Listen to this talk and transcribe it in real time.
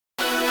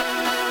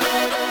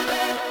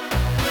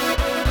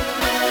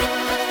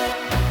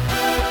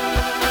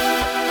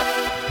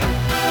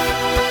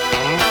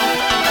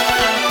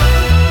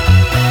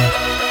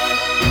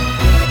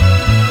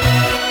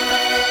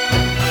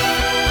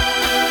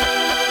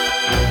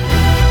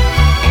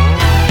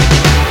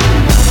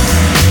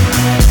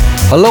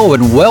Hello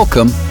and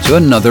welcome to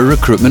another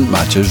Recruitment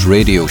Matters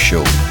radio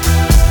show.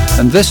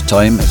 And this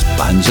time it's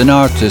bands and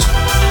artists,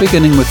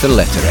 beginning with the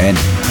letter N.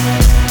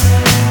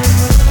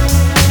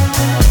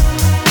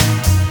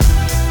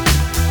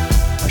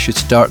 I should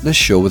start this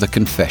show with a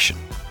confession.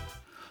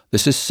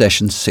 This is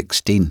session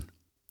 16.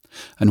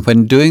 And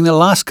when doing the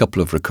last couple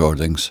of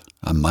recordings,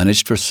 I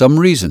managed for some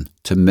reason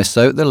to miss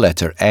out the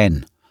letter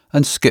N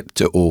and skip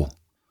to O.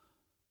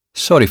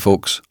 Sorry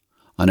folks,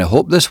 and I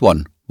hope this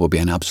one will be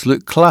an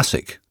absolute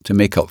classic to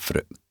make up for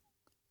it.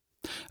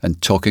 And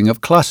talking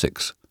of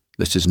classics,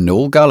 this is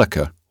Noel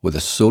Gallagher with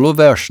a solo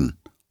version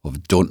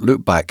of Don't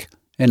Look Back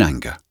in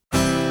Anger.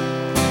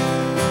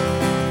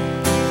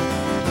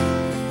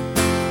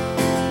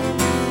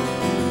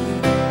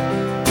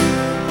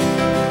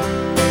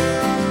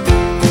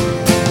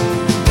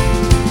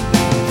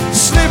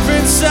 Slip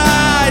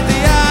inside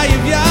the eye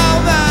of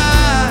your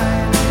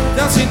mind.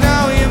 Don't you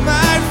know you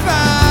might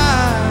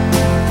find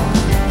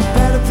a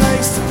better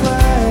place to play?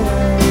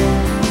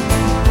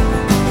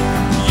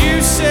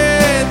 You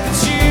said that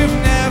you've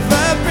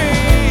never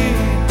been,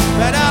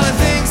 but all the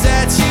things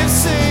that you've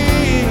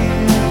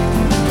seen,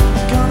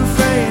 gonna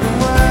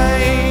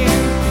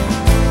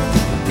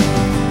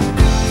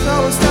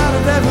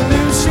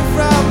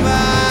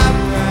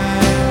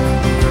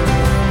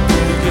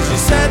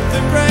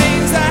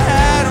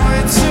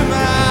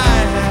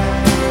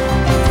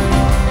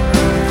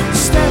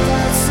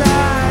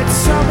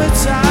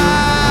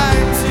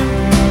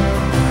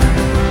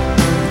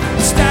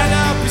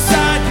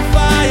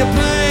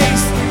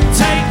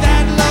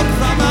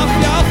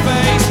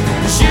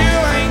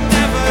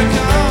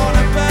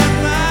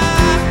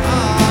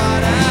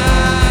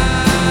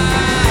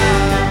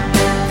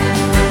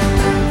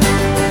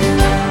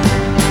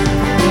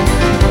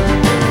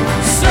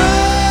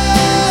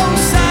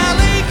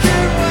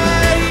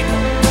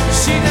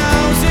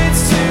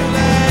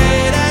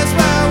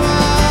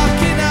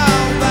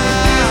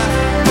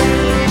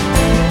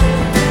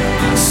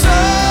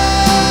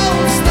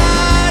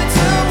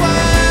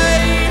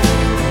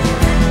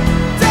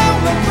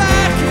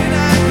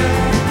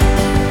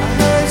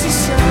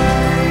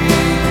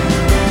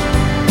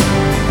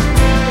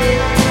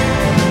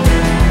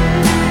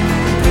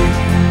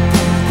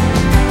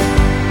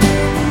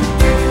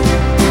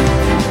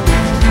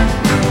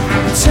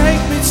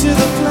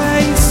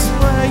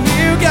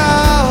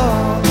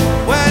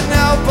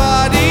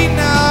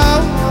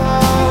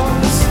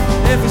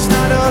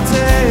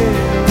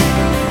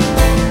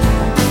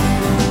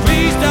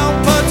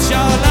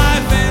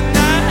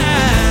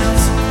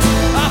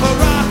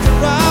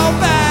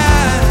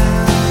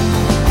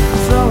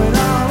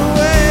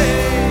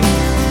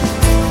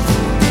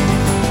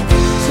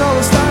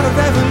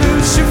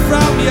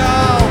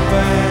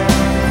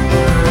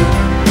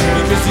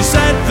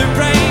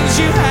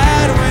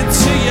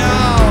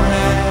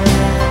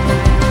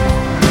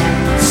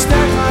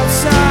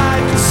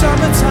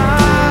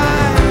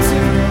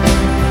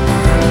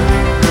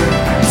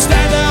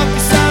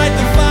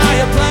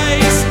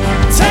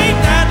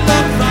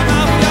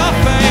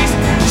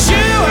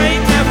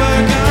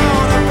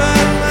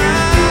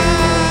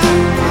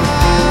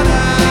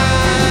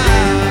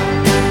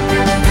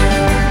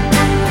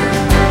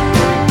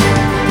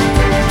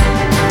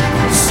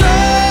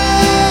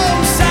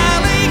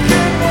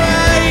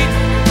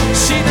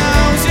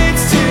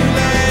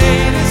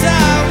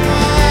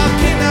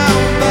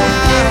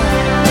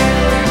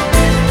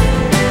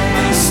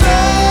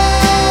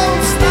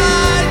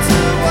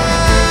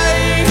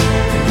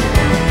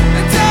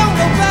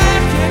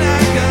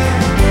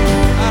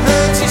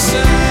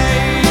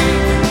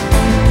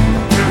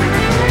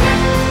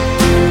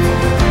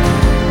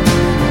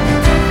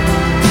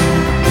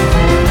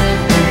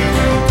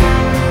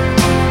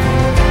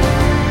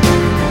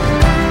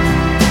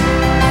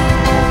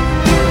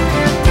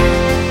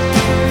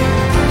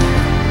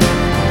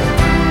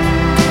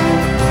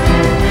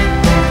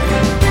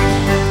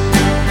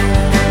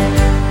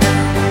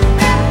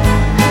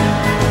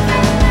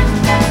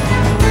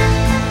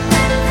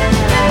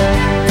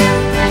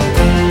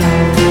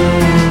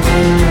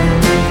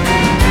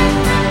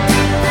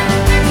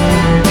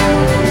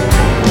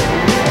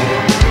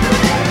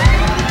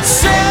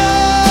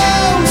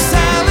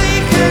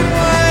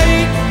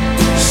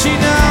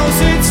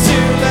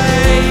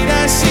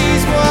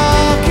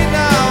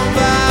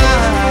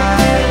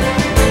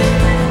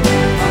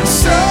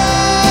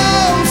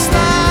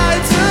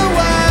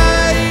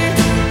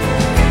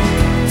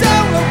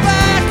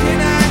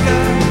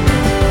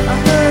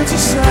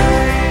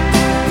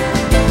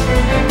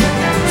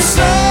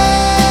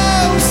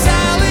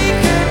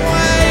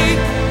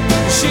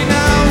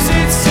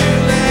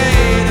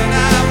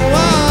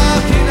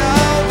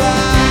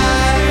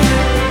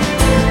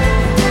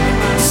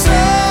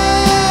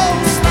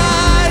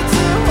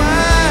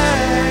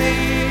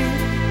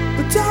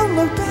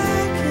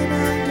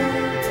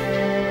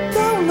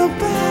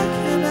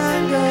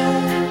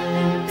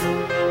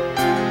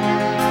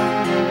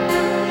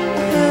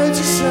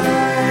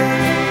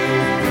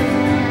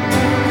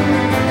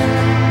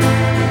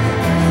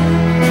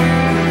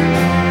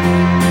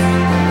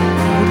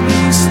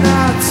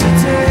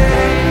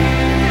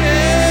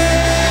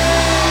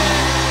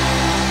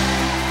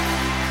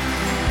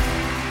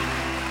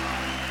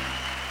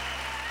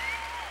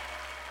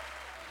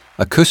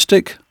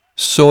Acoustic,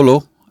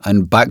 solo,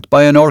 and backed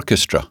by an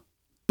orchestra.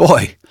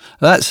 Boy,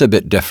 that's a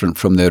bit different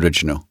from the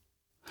original.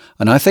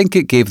 And I think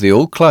it gave the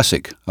old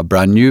classic a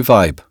brand new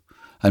vibe,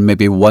 and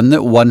maybe one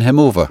that won him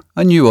over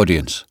a new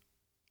audience.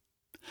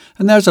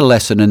 And there's a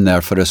lesson in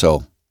there for us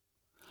all,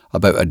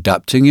 about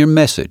adapting your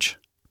message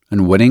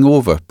and winning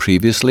over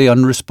previously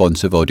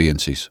unresponsive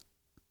audiences.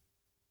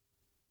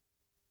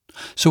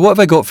 So what have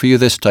I got for you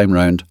this time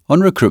round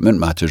on Recruitment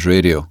Matters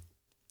Radio?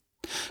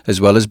 As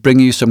well as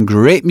bringing you some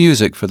great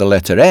music for the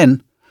letter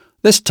N,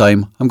 this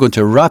time I'm going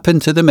to wrap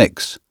into the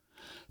mix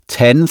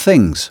 10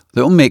 things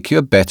that will make you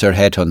a better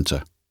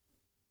headhunter.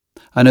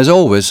 And as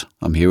always,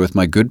 I'm here with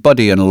my good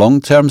buddy and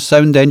long-term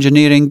sound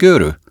engineering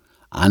guru,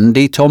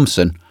 Andy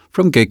Thompson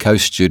from Gig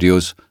House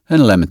Studios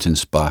in Leamington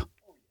Spa.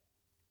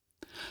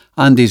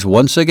 Andy's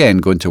once again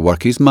going to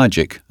work his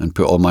magic and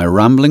put all my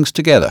ramblings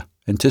together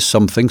into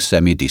something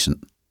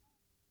semi-decent.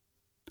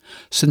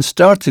 Since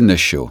starting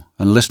this show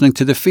and listening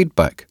to the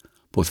feedback,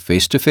 both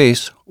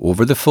face-to-face,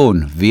 over the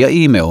phone, via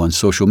email and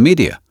social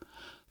media,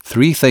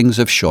 3 things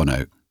have shone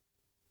out.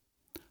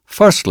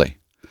 Firstly,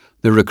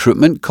 the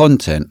recruitment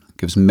content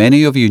gives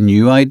many of you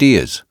new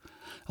ideas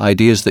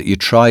that you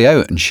try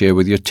out and share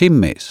with your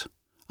teammates,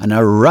 and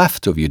a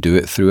raft of you do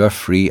it through our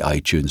free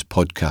iTunes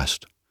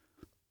podcast.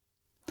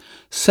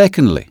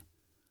 Secondly,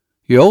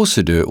 you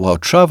also do it while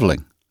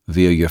travelling,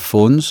 via your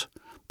phones,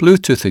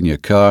 Bluetooth in your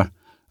car,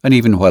 and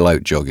even while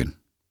out jogging.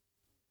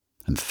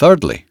 And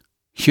thirdly,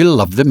 you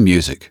love the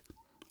music,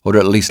 or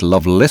at least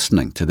love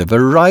listening to the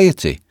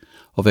variety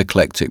of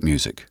eclectic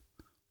music.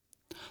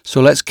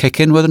 So let's kick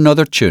in with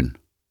another tune.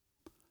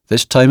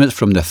 This time it's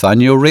from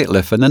Nathaniel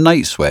Rateliff and the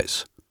Night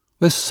Sweats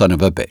with Son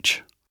of a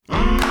Bitch.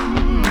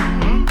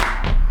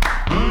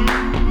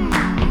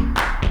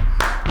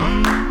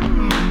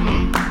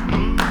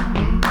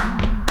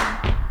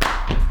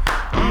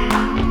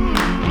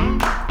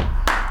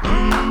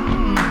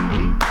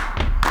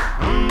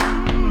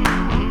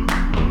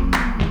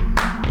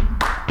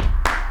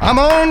 I'm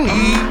gonna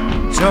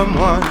need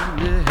someone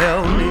to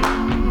help me.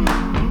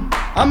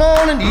 I'm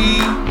gonna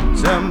need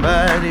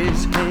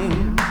somebody's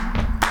hand.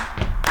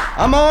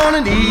 I'm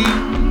gonna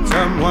need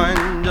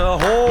someone to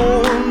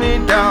hold me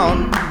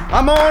down.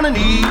 I'm gonna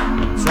need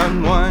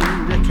someone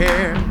to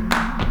care.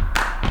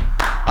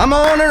 I'm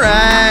gonna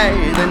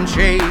rise and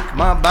shake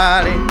my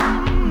body.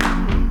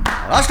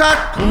 I'll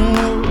start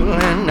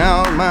pulling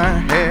out my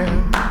hair.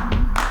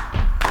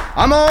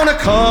 I'm gonna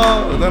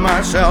cover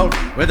myself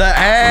with the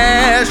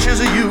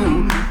ashes of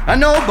you, and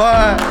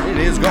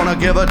nobody's gonna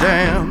give a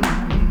damn.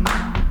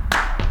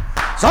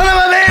 Son of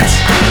a bitch,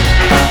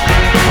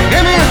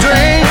 give me a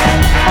drink.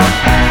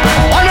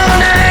 One more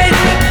night,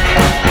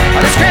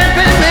 but it's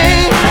camping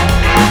me.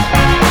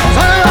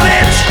 Son of a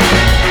bitch,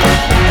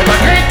 if I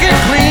can't get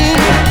clean,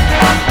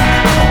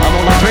 I'm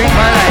gonna drink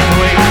my life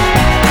away.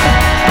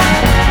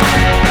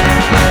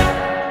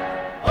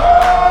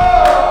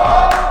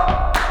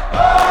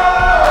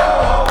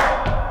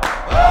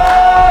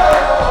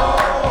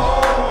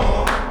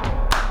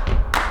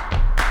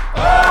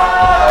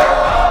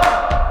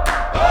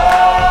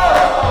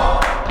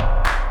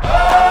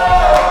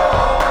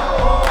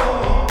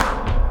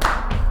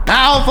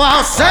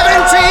 For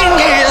 17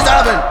 years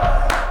I've been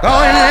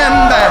going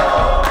them back.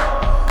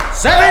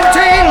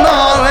 17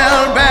 more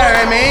will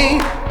bury me.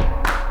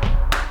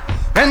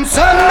 Can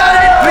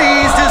somebody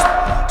please just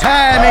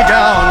tie me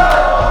down?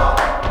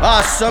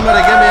 Oh,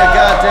 somebody give me a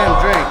goddamn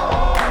drink.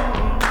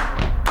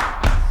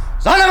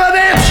 Son of a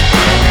bitch,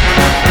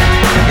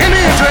 give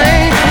me a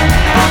drink.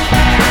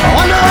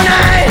 One more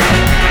night,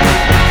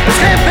 this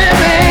can't be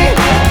me.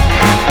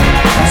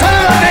 Son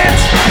of a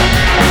bitch,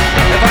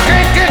 if I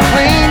can't get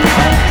clean,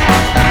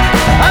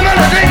 I'm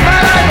gonna drink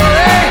my life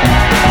away.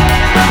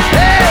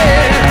 Yeah,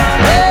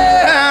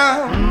 yeah.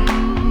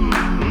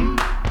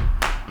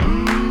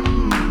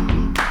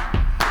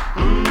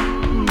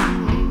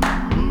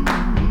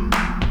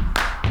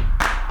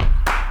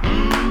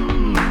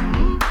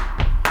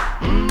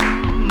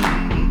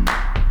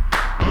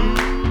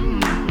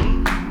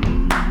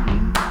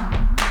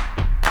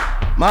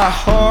 My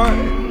heart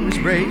is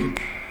breaking,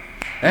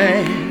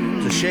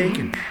 hands are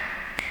shaking,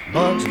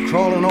 bugs are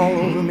crawling all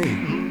over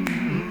me.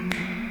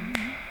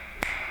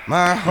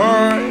 My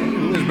heart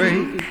is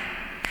breaking,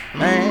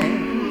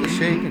 hands are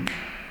shaking,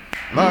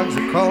 bugs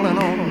are crawling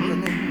all over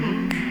me.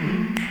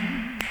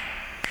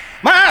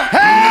 My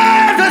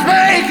heart is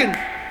breaking,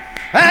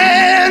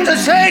 hands are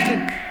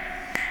shaking,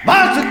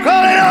 bugs are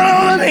crawling all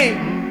over me.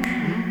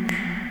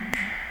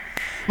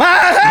 My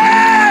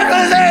heart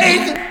is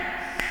aching,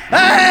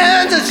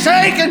 hands are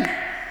shaking,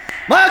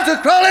 bugs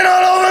are crawling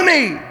all over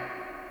me.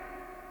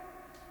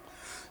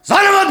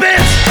 Son of a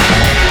bitch,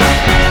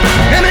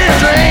 give me a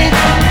drink.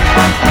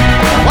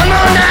 One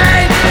more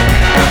night,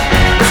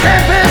 stay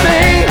with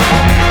me.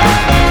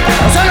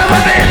 Son of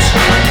a bitch,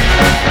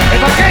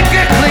 if I can't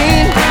get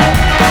clean,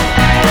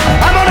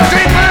 I'm gonna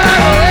drink my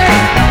life away.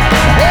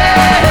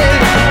 Yeah.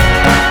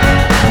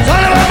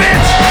 Son of a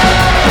bitch,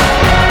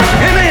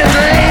 give me a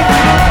drink.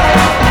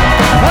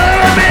 Son of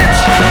a bitch,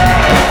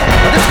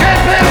 this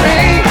can't be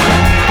me.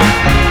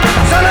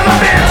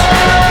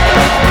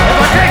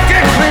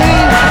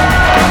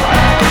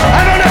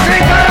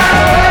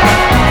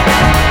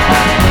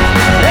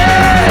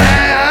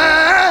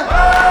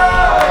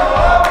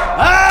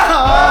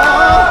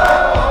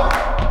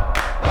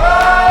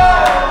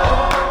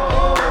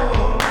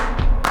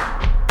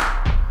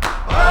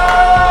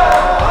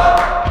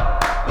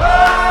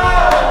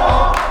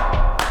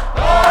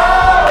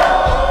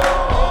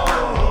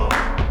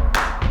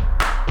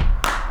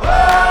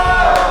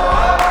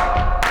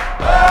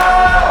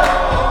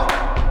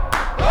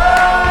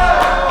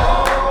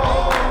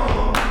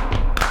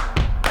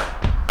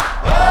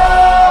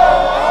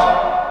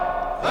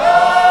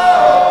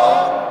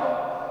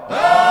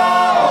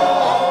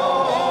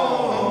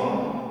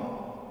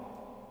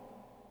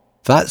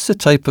 That's the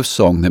type of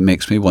song that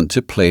makes me want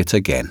to play it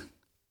again.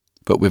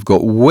 But we've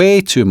got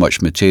way too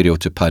much material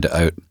to pad it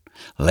out.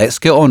 Let's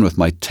get on with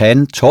my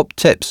 10 top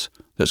tips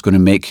that's going to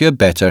make you a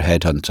better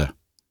headhunter.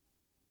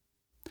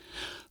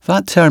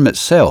 That term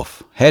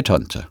itself,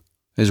 headhunter,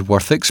 is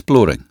worth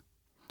exploring,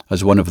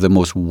 as one of the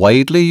most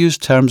widely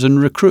used terms in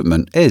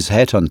recruitment is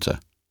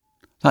headhunter.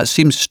 That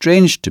seems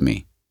strange to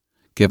me,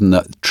 given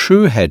that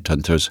true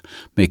headhunters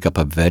make up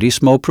a very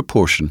small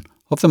proportion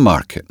of the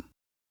market.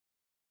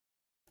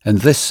 In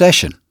this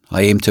session,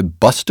 I aim to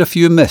bust a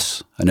few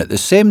myths and at the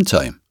same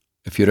time,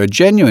 if you're a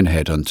genuine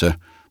headhunter,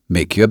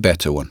 make you a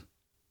better one.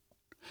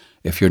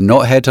 If you're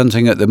not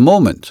headhunting at the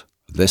moment,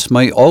 this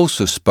might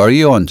also spur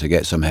you on to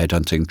get some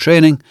headhunting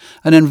training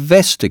and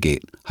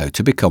investigate how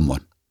to become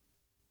one.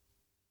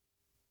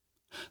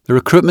 The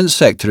recruitment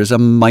sector is a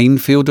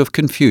minefield of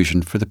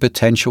confusion for the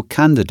potential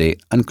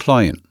candidate and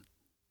client.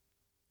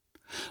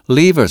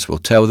 Leavers will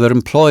tell their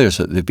employers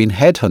that they've been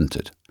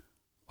headhunted,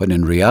 when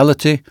in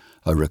reality,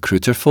 a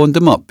recruiter phoned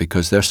them up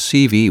because their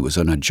CV was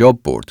on a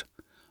job board,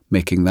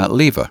 making that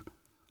leaver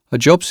a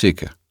job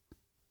seeker.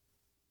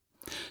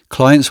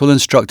 Clients will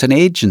instruct an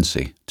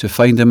agency to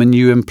find them a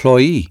new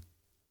employee,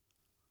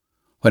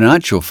 when in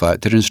actual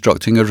fact they're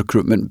instructing a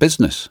recruitment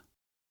business.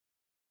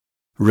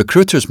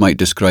 Recruiters might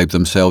describe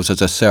themselves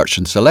as a search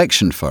and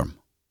selection firm,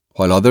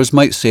 while others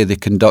might say they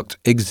conduct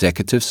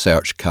executive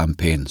search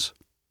campaigns.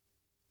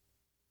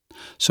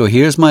 So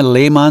here's my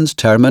layman's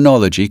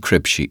terminology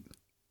crib sheet.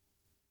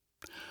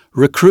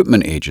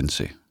 Recruitment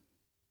agency.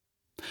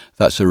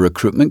 That's a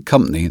recruitment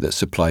company that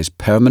supplies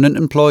permanent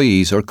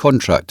employees or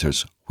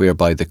contractors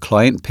whereby the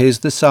client pays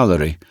the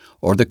salary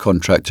or the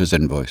contractor's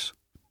invoice.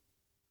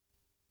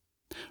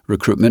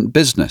 Recruitment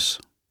business.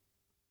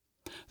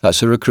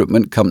 That's a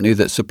recruitment company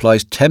that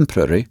supplies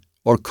temporary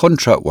or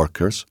contract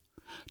workers,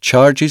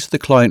 charges the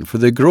client for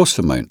the gross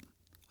amount,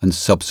 and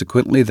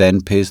subsequently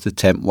then pays the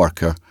temp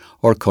worker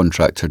or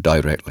contractor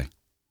directly.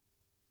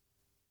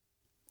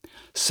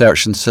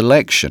 Search and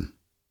selection.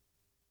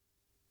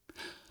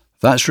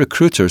 That's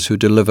recruiters who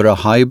deliver a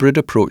hybrid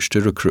approach to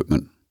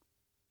recruitment.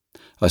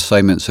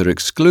 Assignments are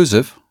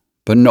exclusive,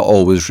 but not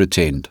always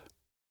retained.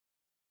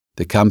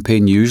 The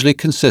campaign usually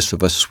consists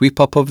of a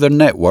sweep-up of their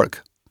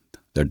network,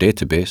 their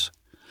database,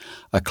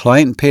 a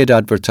client-paid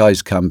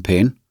advertised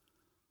campaign,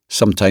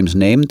 sometimes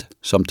named,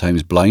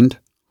 sometimes blind,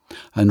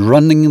 and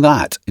running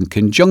that in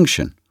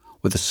conjunction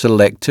with a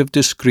selective,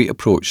 discrete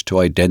approach to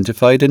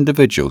identified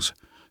individuals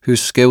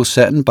whose skill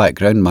set and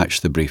background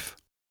match the brief.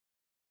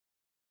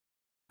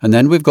 And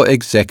then we've got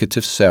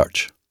executive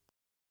search.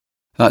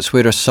 That's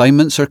where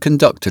assignments are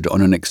conducted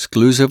on an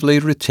exclusively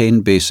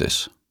retained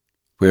basis,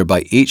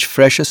 whereby each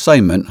fresh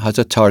assignment has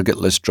a target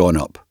list drawn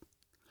up.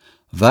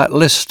 That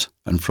list,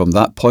 and from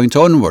that point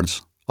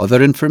onwards,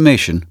 other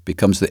information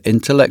becomes the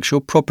intellectual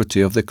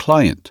property of the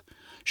client,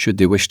 should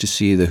they wish to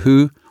see the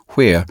who,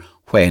 where,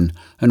 when,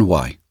 and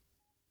why.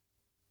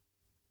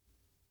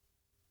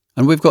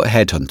 And we've got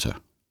headhunter.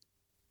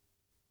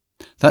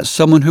 That's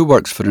someone who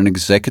works for an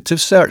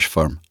executive search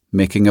firm,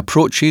 making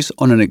approaches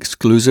on an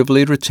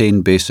exclusively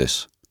retained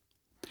basis.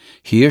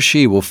 He or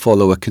she will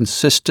follow a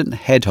consistent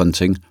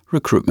headhunting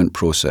recruitment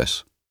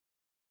process.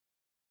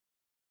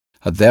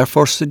 I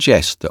therefore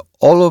suggest that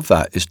all of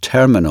that is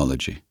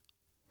terminology.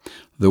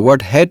 The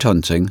word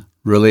headhunting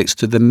relates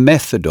to the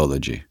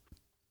methodology.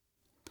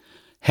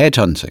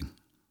 Headhunting,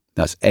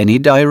 that's any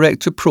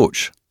direct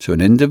approach to an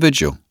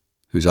individual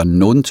who's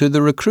unknown to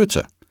the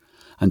recruiter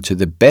and to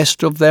the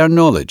best of their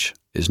knowledge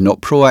is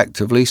not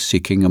proactively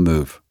seeking a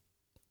move.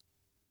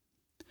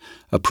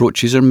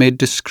 Approaches are made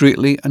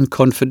discreetly and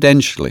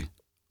confidentially,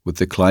 with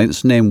the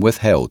client's name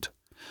withheld,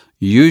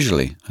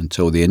 usually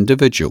until the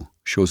individual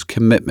shows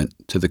commitment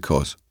to the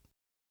cause.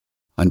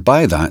 And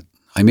by that,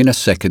 I mean a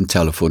second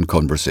telephone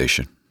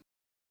conversation.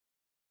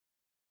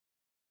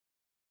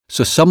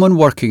 So someone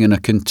working in a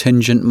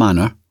contingent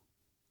manner,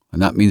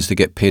 and that means they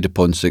get paid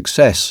upon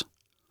success,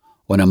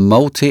 on a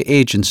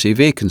multi-agency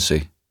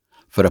vacancy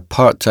for a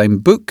part-time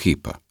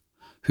bookkeeper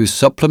who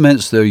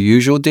supplements their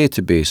usual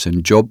database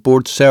and job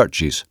board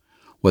searches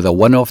with a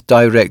one-off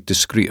direct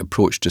discreet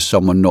approach to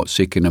someone not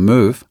seeking a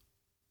move,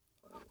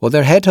 well,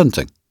 they're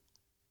headhunting.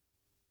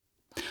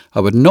 I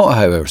would not,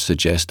 however,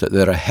 suggest that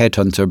they're a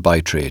headhunter by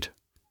trade.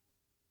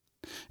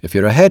 If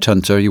you're a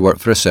headhunter, you work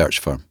for a search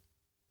firm.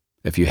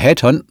 If you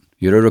headhunt,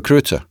 you're a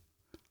recruiter.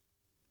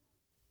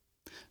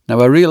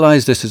 Now, I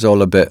realise this is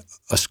all a bit,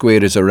 a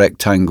square is a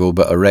rectangle,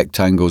 but a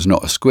rectangle's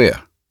not a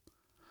square.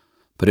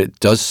 But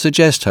it does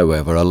suggest,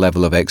 however, a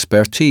level of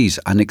expertise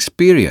and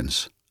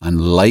experience and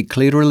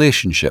likely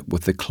relationship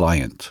with the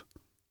client.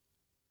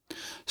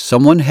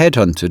 Someone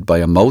headhunted by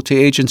a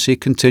multi-agency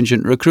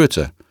contingent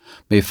recruiter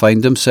may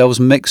find themselves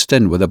mixed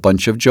in with a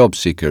bunch of job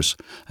seekers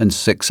and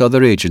 6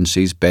 other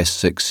agencies' best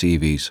 6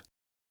 CVs.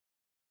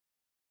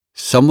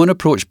 Someone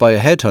approached by a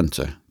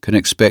headhunter can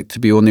expect to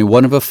be only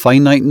one of a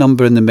finite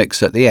number in the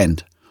mix at the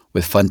end,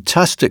 with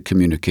fantastic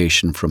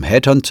communication from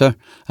headhunter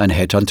and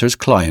headhunter's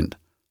client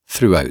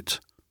throughout.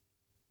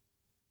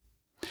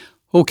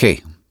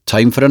 OK,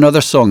 time for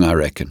another song, I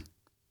reckon.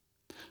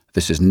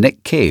 This is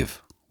Nick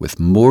Cave with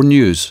more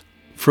news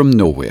from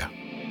nowhere.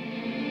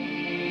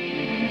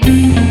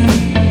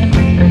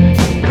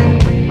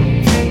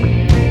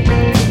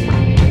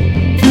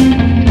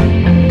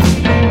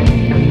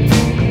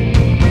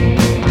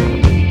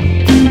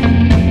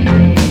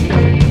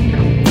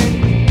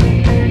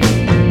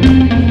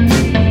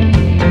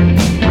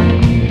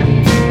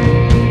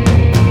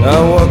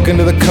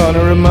 Into the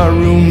corner of my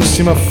room,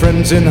 see my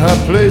friends in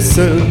high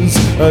places.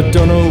 I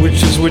don't know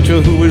which is which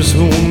or who is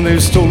whom.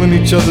 They've stolen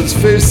each other's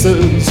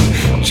faces.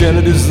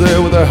 Janet is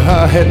there with her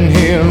high hat and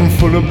hair and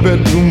full of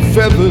bedroom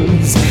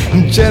feathers.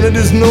 And Janet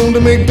is known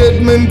to make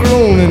dead men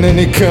groan in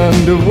any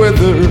kind of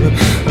weather.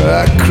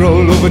 I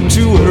crawl over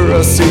to her,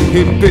 I say,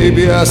 hey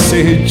baby, I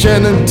say, hey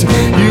Janet,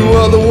 you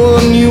are the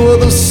one, you are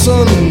the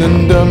sun,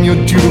 and I'm your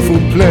beautiful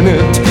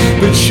planet.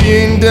 But she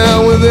ain't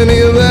down with any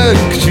of that,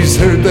 'cause she's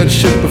heard that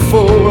shit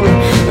before.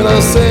 And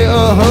I'll say,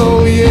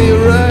 oh yeah,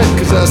 you're right,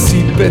 'cause I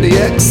see Betty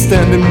X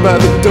standing by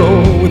the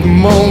door with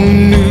more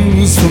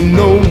news from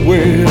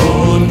nowhere.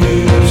 More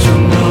news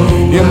from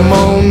nowhere. Yeah,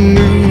 more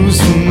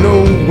news from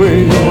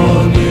nowhere.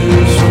 More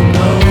news from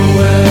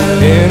nowhere.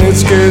 And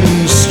it's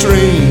getting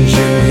strange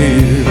in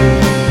here.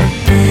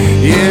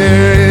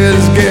 Yeah,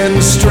 it's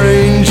getting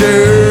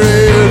stranger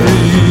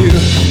every year.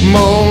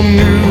 More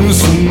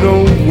news from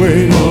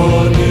nowhere.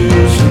 More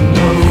news from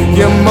nowhere.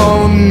 Yeah,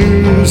 more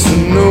news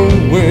from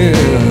nowhere.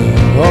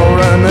 All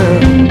right now.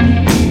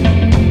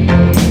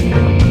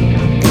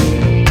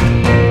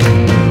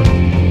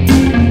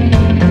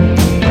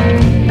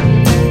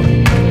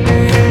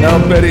 Now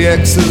Betty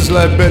X is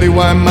like Betty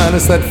Y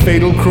minus that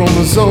fatal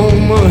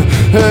chromosome.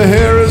 Her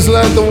hair is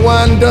like the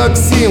wine dark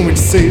sea in which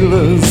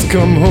sailors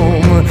come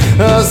home.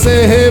 I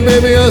say, hey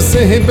baby, I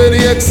say, hey Betty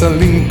X. I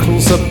lean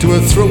close up to her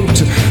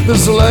throat.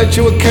 This light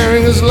you were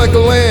carrying is like a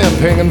lamp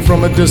hanging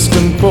from a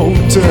distant boat.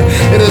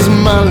 It is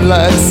my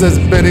light, says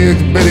Betty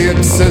X. Betty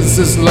X says,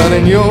 this light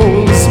ain't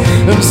yours.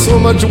 And so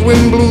much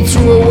wind blew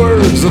through her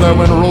words that I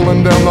went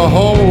rolling down the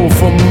hall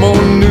for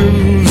more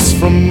news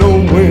from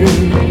nowhere.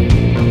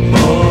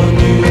 More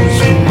news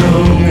from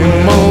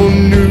nowhere. More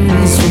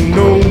news from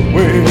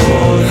nowhere.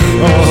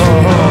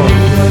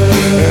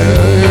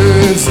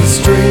 It's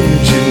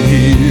strange in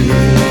here.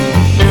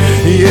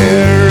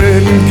 Yeah,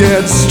 it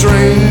gets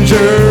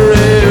stranger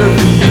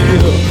every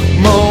year.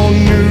 More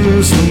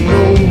news from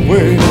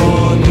nowhere.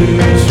 More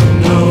news from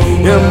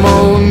nowhere. Yeah,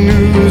 more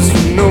news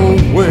from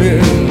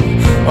nowhere.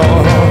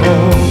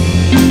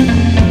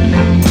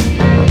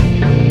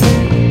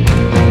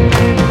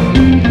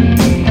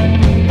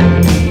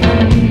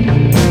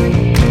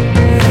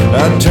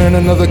 I turn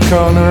another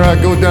corner, I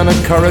go down a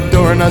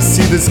corridor and I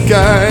see this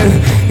guy.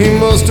 He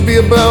must be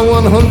about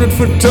 100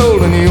 foot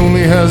tall and he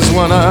only has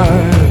one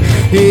eye.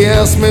 He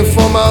asked me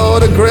for my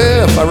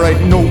autograph, I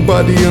write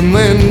nobody and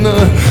then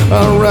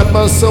I wrap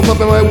myself up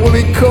in my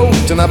woolly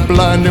coat and I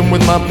blind him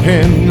with my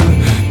pen.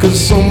 'Cause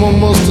someone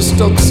must have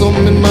stuck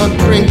something in my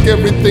drink.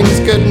 Everything's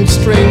getting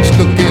strange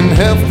looking.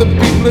 Half the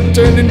people are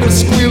turned into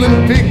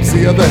squealing pigs,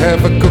 the other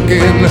half are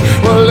cooking.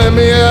 Well, let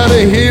me out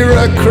of here,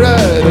 I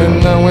cried,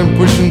 and I went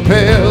pushing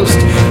past.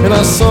 And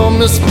I saw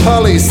Miss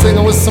Polly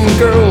singing with some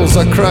girls.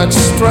 I cried,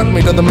 strap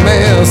me to the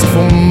mast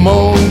for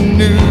more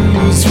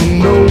news from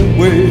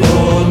nowhere.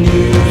 More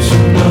news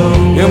from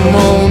nowhere. Yeah,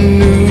 more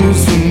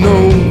news from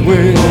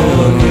nowhere.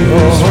 More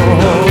news from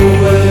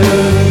nowhere.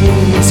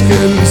 It's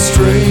getting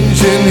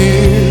strange in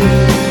here,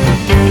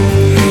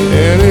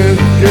 and it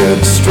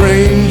gets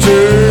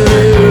stranger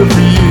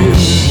every year.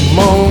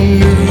 More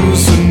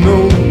news from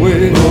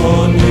nowhere.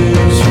 More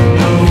news from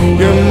nowhere.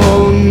 Yeah,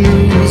 more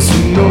news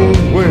from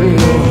nowhere.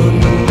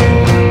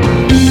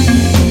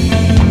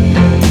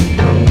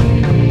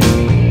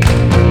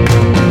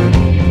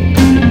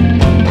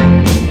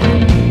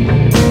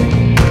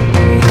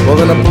 Well,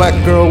 then a black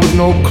girl with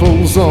no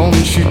clothes on,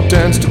 she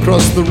danced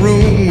across the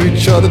room. We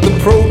charted the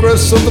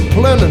progress of the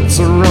planets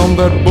around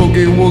that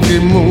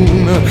boogie-woogie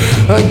moon.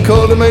 I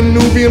called her my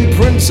Nubian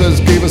princess,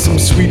 gave her some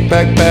sweet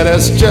back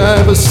badass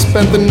jive. I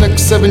spent the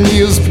next 7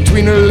 years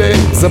between her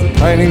legs,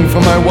 pining for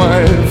my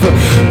wife.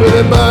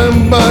 But by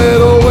and by it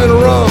all went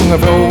wrong. I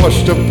fell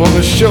washed up on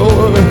the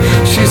shore.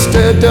 She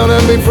stared down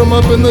at me from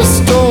up in the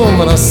storm,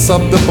 and I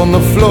sobbed up on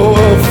the floor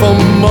for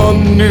more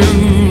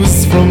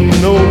news from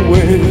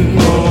nowhere.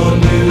 More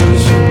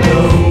news from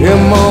nowhere. Yeah,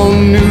 more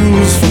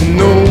news from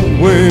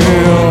nowhere.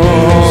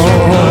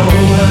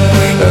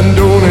 And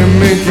don't it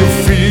make you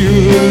feel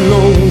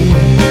alone?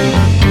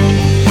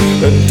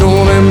 And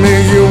don't it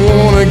make you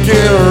wanna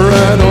get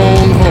right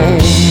on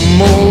home?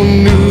 More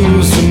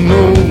news from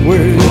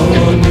nowhere.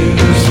 More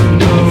news from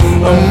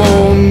nowhere.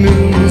 More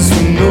news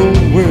from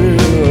nowhere.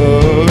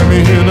 Let me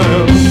hear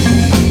now.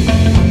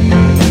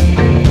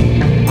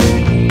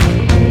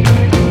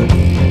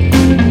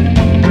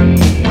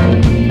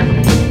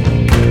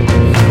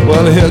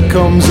 Well, here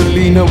comes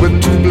Alina with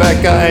two black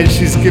sky.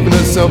 She's given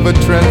herself a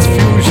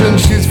transfusion.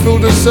 She's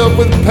filled herself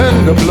with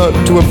panda blood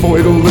to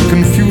avoid all the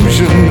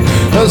confusion.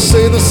 I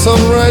say the sun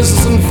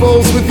rises and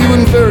falls with you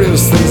and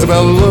various things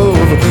about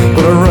love,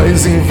 but a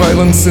rising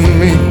violence in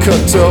me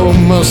cut all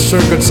my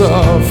circuits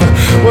off.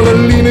 While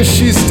Alina,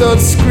 she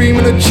starts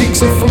screaming, her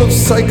cheeks are full of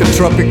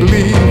psychotropic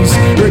leaves.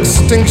 Her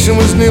extinction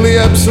was nearly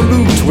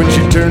absolute when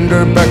she turned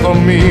her back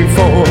on me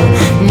for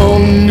more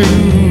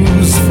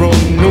news from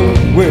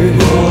nowhere.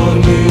 More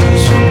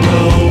news from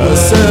nowhere. I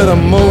said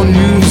I'm more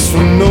news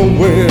from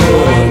nowhere.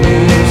 More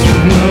news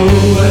from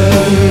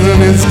nowhere.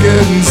 And it's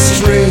getting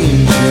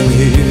strange in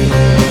here.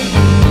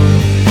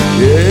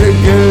 Yeah, it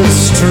gets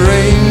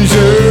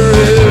stranger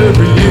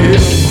every year.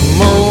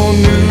 More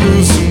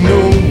news from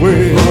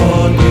nowhere.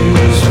 More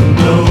news from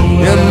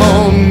nowhere. Yeah,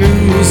 more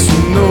news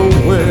from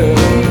nowhere.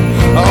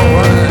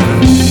 Alright.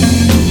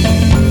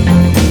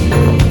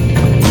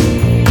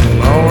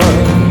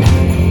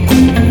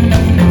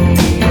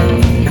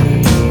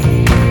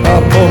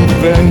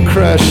 And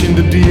crash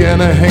into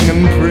Deanna,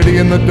 hanging pretty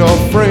in the door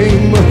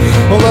frame.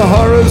 All the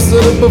horrors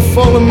that have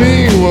befallen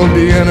me, well,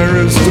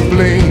 Deanna is to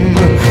blame.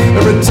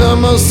 Every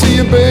time I see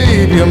you,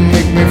 babe, you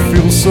make me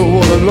feel so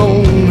all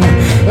alone.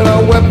 And I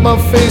wet my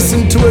face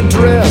into a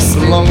dress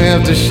long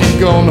after she'd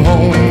gone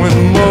home with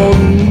more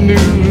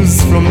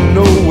news from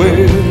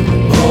nowhere.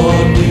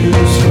 More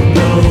news from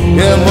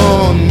nowhere. Yeah,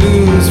 more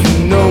news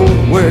from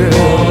nowhere.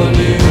 More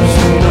news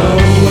from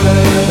nowhere.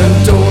 And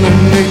don't it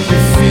make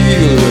you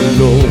feel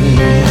alone?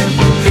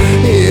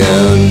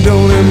 Yeah,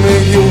 don't it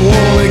make you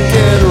wanna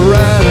get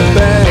right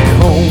back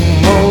home?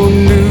 More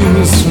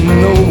news from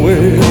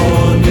nowhere.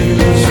 More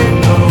news from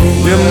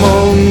nowhere. Yeah,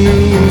 more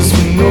news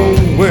from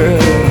nowhere.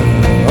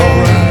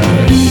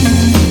 Alright.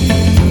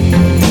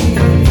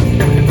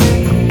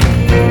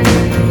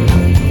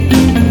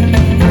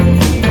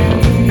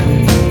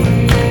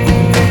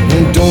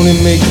 And don't it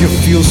make you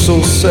feel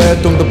so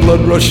sad? Don't the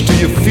blood rush to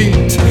your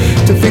feet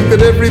to think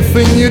that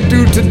everything you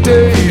do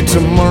today,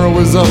 tomorrow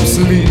is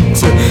obsolete?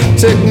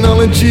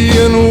 Technology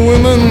and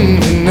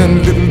women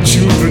and little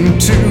children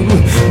too.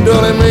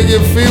 Don't it make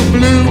you feel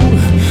blue?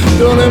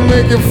 Don't it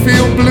make you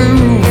feel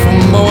blue for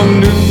more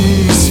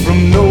news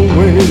from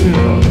nowhere?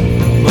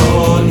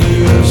 More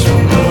news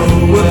from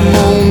nowhere. With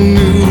more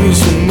news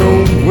from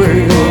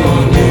nowhere.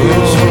 More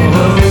news from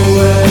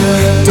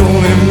nowhere.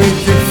 Don't it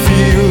make you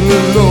feel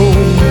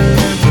alone?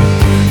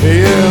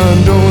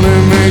 Yeah, don't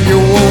it make you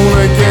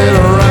wanna get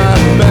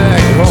right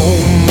back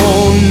home?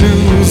 More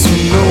news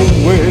from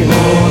nowhere.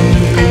 More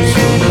news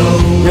from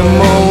nowhere. Yeah,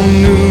 more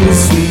news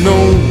from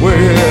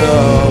nowhere.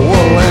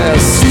 One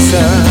last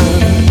time.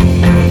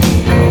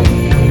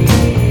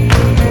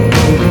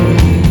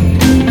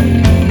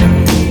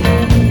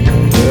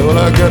 Yeah, well, I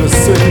gotta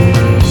say.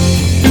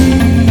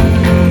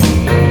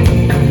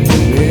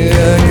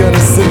 Yeah, I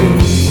gotta say.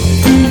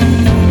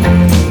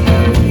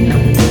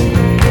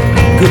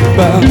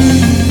 Goodbye.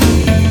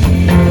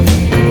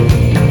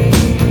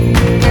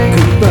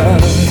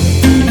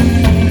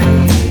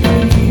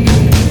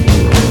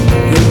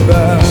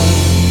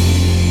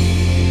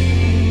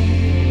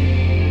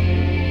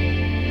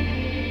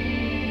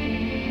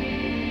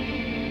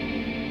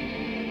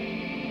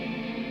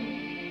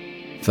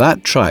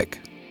 That track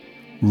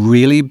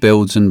really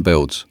builds and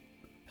builds,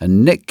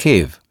 and Nick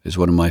Cave is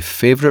one of my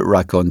favourite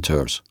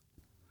raconteurs.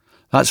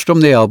 That's from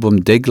the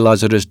album Dig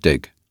Lazarus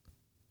Dig.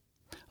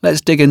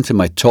 Let's dig into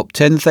my top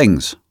 10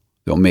 things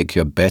that will make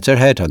you a better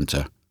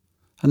headhunter,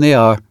 and they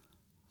are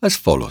as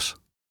follows.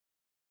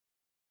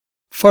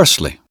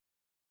 Firstly,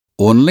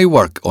 only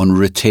work on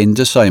retained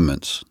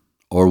assignments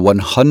or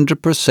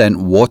 100%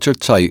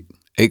 watertight,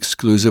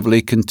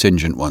 exclusively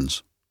contingent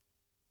ones.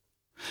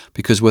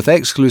 Because with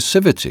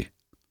exclusivity,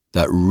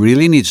 that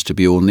really needs to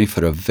be only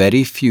for a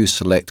very few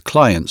select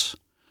clients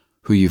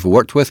who you've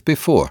worked with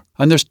before,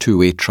 and there's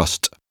two-way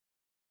trust.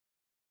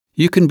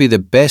 You can be the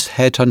best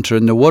headhunter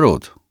in the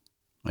world,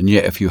 and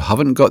yet if you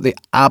haven't got the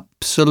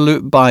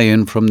absolute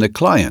buy-in from the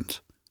client,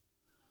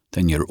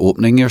 then you're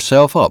opening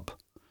yourself up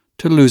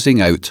to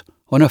losing out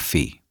on a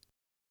fee.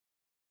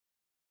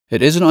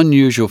 It isn't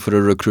unusual for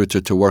a recruiter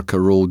to work a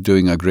role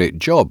doing a great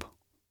job,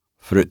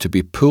 for it to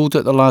be pulled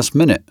at the last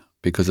minute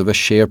because of a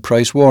share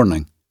price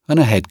warning and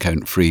a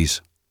headcount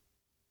freeze.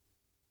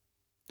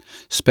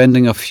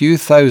 Spending a few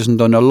thousand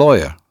on a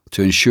lawyer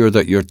to ensure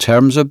that your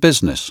terms of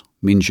business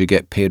means you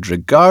get paid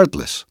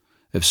regardless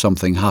if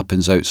something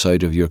happens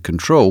outside of your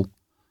control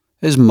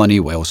is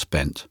money well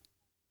spent.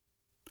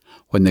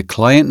 When the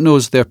client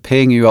knows they're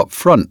paying you up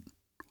front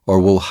or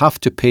will have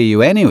to pay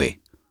you anyway,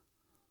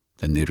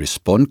 then they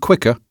respond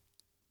quicker,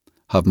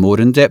 have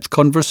more in-depth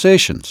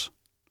conversations,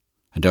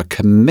 and are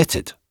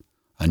committed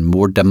and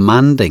more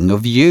demanding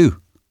of you.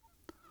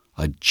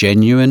 A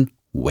genuine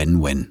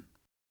win-win.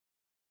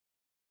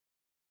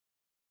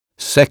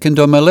 Second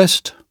on my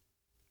list,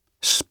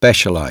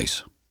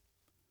 specialise.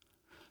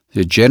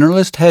 The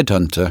generalist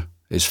headhunter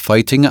is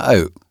fighting it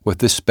out with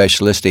the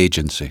specialist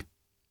agency.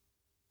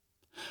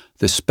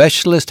 The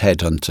specialist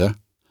headhunter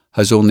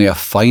has only a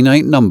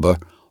finite number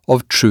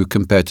of true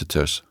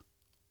competitors.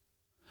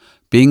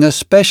 Being a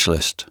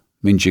specialist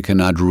means you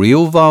can add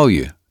real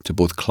value to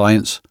both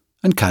clients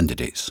and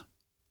candidates.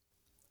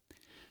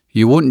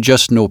 You won't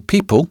just know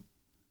people,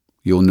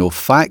 you'll know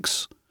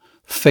facts,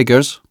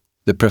 figures,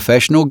 the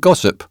professional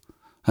gossip,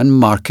 and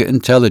market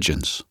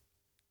intelligence.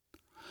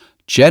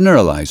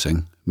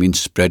 Generalising means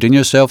spreading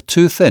yourself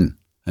too thin,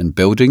 and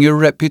building your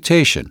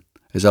reputation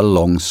is a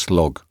long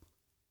slog,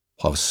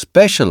 while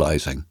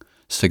specialising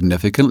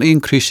significantly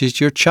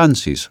increases your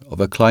chances of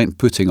a client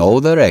putting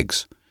all their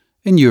eggs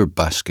in your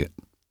basket.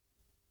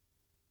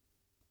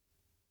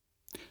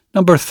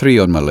 Number 3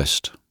 on my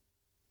list.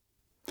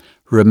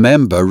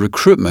 Remember,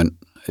 recruitment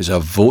is a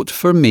vote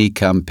for me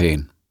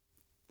campaign.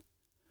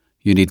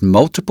 You need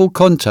multiple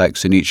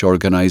contacts in each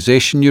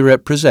organisation you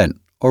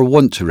represent or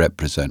want to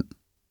represent.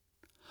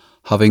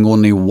 Having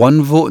only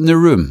one vote in the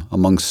room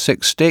among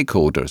 6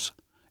 stakeholders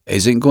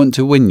isn't going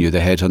to win you the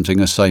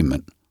headhunting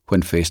assignment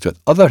when faced with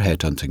other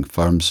headhunting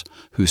firms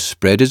whose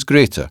spread is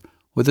greater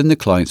within the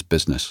client's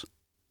business.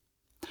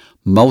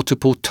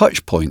 Multiple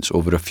touch points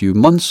over a few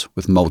months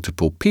with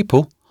multiple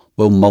people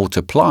will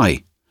multiply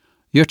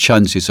your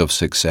chances of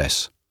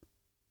success.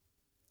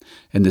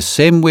 In the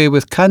same way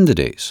with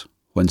candidates,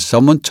 when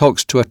someone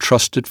talks to a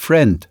trusted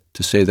friend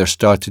to say they're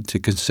starting to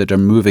consider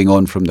moving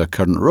on from their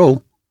current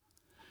role,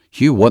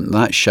 you want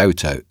that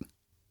shout out.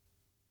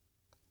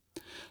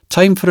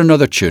 Time for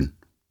another tune.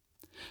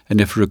 And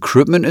if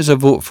recruitment is a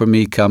vote for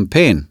me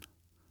campaign,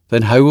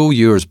 then how will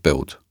yours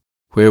build?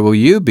 Where will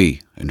you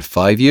be in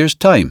 5 years'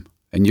 time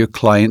in your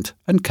client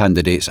and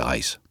candidate's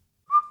eyes?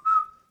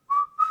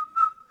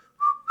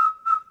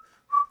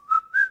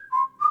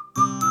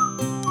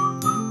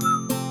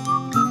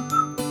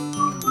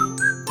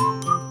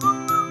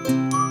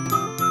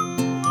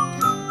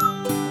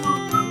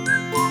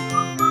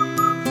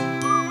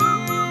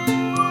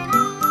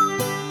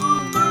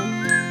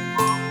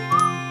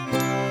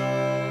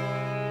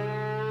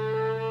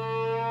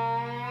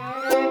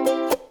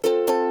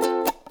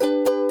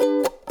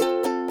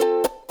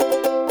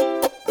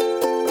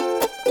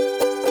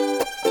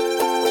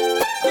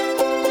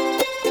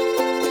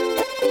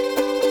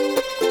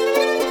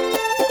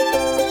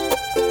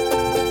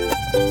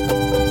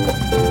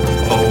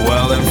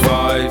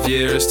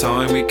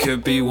 Time we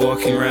could be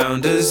walking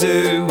round a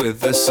zoo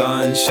with the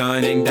sun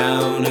shining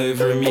down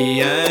over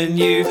me and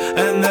you,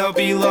 and there'll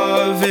be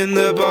love in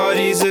the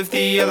bodies of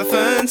the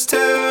elephants too,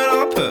 and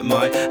I'll put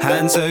my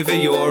hands over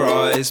your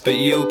eyes but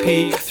you'll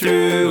peek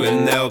through,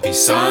 and there'll be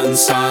sun,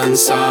 sun,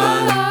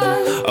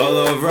 sun all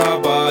over our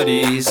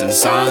bodies, and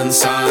sun,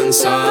 sun,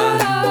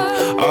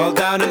 sun all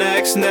down our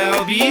necks, and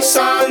there'll be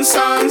sun,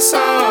 sun,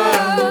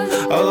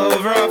 sun all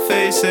over our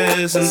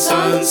faces, and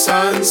sun,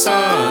 sun,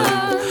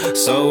 sun.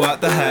 So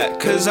what the heck,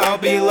 'cause I'll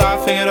be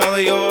laughing at all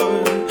of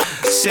your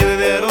silly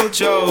little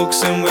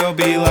jokes, and we'll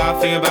be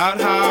laughing about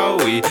how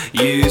we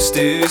used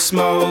to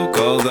smoke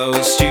all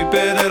those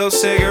stupid little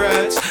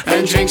cigarettes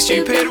and drink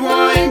stupid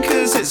wine,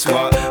 'cause it's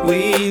what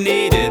we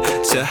needed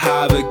to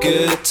have a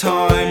good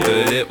time.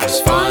 But it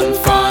was fun,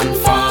 fun,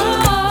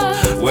 fun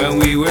when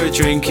we were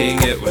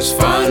drinking. It was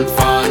fun,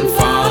 fun,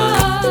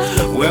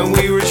 fun when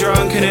we were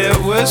drunk, and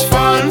it was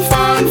fun,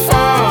 fun,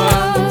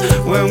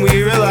 fun when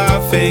we were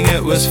laughing.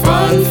 It was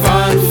fun,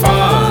 fun,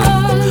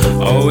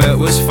 fun. Oh, it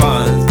was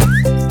fun.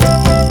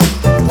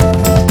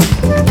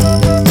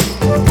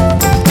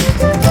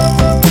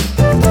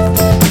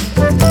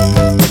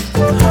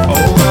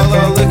 Oh, well,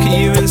 I'll look at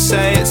you and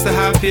say it's the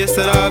happiest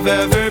that I've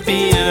ever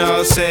been, and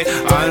I'll say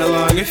I no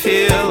longer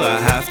feel I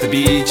have to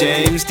be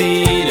James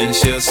Dean, and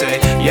she'll say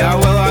yeah,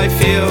 well, I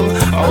feel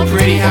all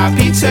pretty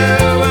happy too,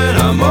 and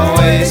I'm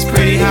always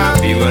pretty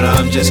happy when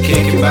I'm just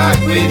kicking back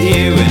with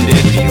you, and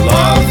it'd be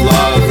love,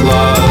 love,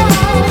 love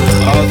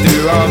all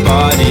through our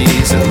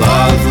bodies, and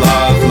love,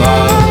 love,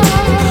 love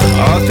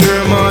all through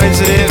our minds,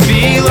 and it'd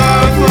be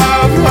love,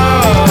 love,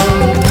 love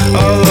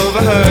all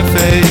over her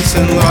face,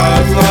 and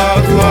love,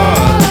 love,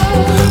 love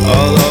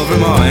all over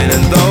mine.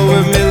 And though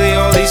admittedly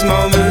all these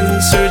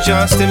moments are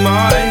just in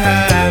my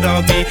head,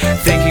 I'll be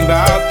thinking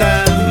about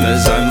them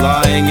as I'm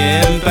lying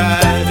in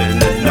bed,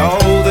 and I know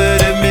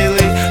that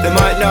admittedly they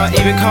might not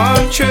even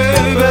come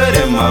true, but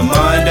in my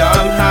mind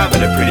I'm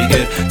having a pretty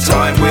good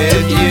time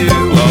with you.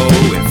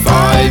 Oh, in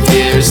 5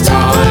 years'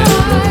 time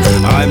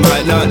I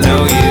might not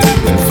know you.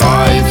 In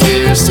 5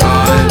 years'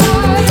 time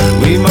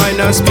we might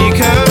not speak.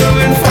 Oh,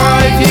 in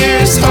 5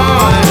 years'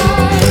 time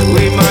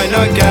we might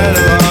not get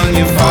along.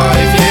 In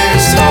 5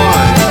 years'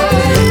 time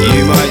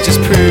you might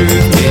just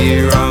prove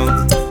me wrong.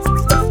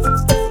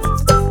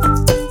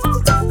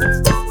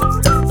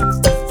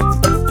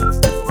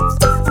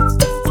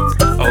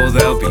 Oh,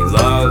 there'll be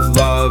love,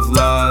 love,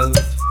 love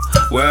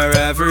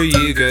wherever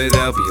you go.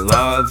 There'll be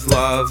love,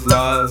 love,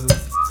 love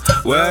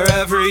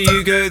wherever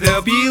you go.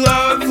 There'll be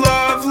love,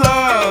 love,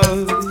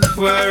 love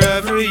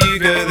wherever you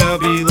go. There'll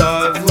be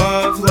love,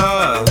 love,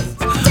 love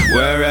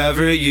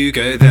wherever you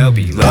go. There'll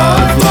be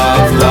love,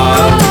 love,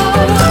 love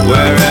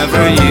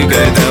wherever you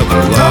go. There'll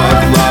be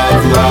love,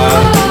 love,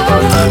 love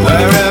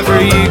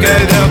wherever you go.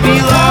 There'll be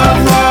love,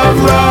 love,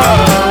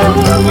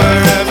 love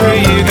wherever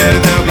you go.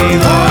 There'll be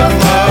love,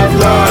 love,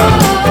 love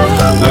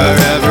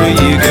wherever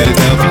you go.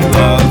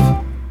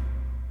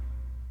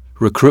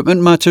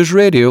 Recruitment Matters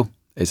Radio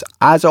is,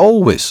 as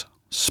always,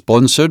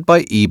 sponsored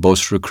by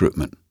eBoss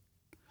Recruitment.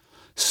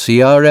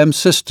 CRM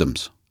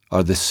systems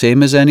are the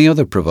same as any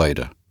other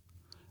provider.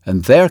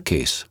 In their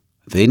case,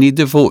 they need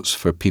the votes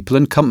for people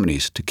and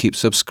companies to keep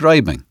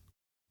subscribing.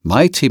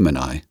 My team and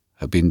I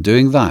have been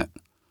doing that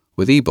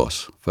with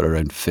eBoss for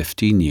around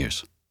 15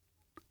 years.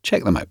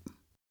 Check them out.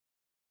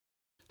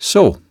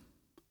 So,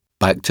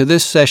 back to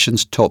this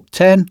session's top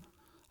 10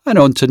 and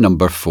on to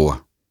number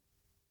 4.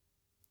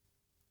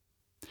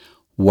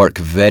 Work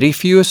very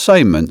few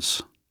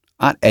assignments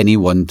at any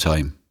one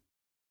time.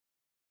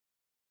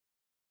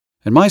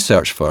 In my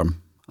search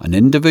firm, an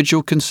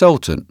individual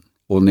consultant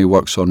only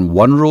works on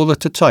one role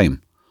at a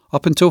time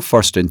up until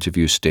first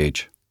interview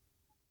stage.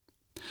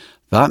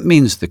 That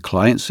means the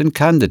clients and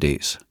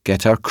candidates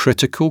get our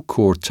critical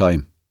core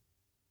time.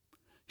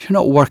 You're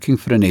not working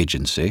for an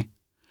agency.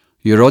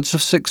 Your odds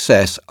of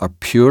success are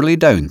purely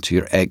down to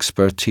your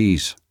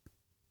expertise.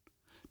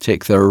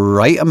 Take the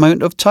right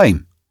amount of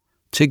time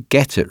to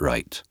get it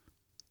right.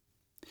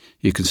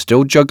 You can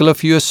still juggle a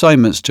few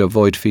assignments to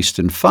avoid feast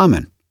and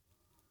famine,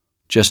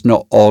 just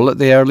not all at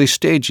the early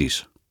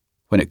stages,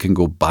 when it can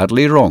go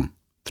badly wrong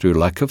through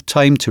lack of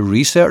time to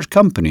research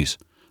companies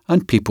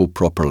and people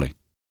properly.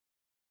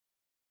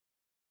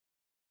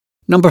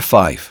 Number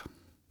 5.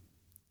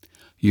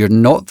 You're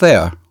not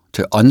there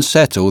to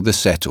unsettle the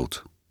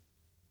settled.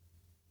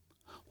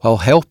 While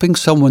helping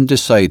someone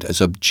decide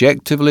as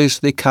objectively as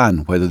they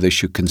can whether they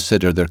should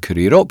consider their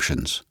career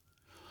options,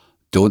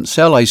 don't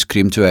sell ice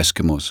cream to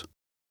Eskimos.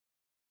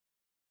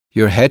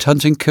 Your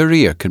headhunting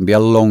career can be a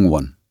long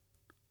one.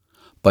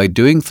 By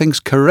doing things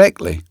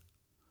correctly,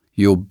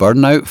 you'll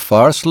burn out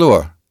far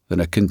slower than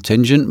a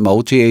contingent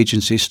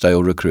multi-agency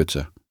style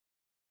recruiter.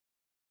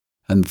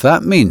 And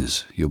that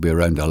means you'll be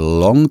around a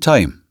long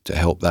time to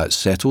help that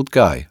settled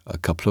guy a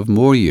couple of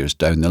more years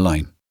down the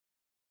line.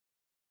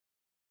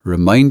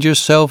 Remind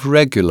yourself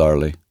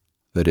regularly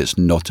that it's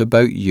not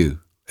about you,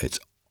 it's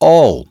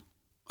all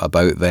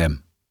about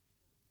them.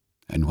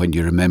 And when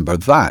you remember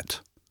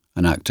that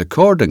and act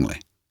accordingly,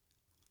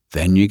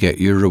 then you get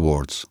your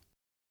rewards.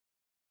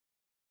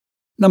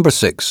 Number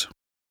 6.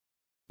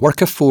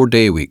 Work a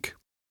 4-day week.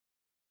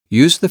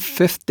 Use the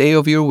 5th day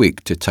of your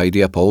week to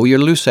tidy up all your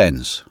loose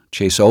ends,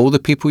 chase all the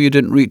people you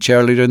didn't reach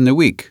earlier in the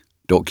week,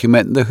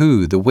 document the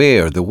who, the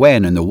where, the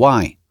when and the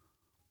why.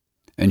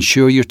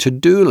 Ensure your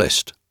to-do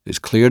list is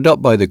cleared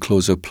up by the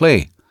close of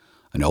play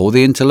and all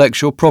the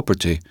intellectual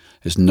property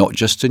is not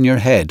just in your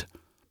head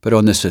but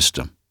on the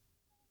system.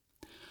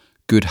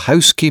 Good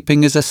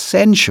housekeeping is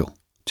essential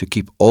to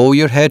keep all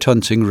your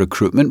headhunting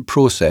recruitment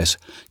process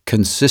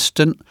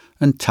consistent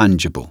and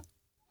tangible.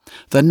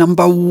 The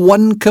number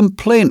 1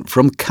 complaint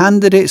from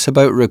candidates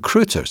about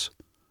recruiters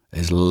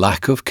is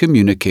lack of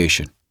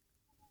communication.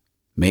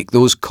 Make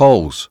those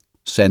calls,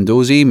 send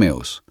those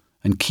emails,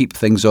 and keep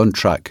things on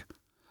track.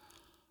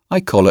 I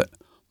call it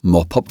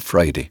Mop-Up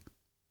Friday.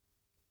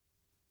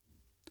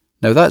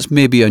 Now that's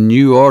maybe a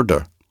new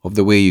order of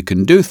the way you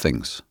can do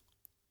things.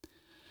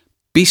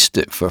 Beast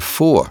it for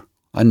 4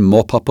 and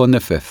mop up on the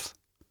 5th.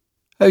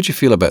 How do you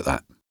feel about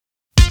that?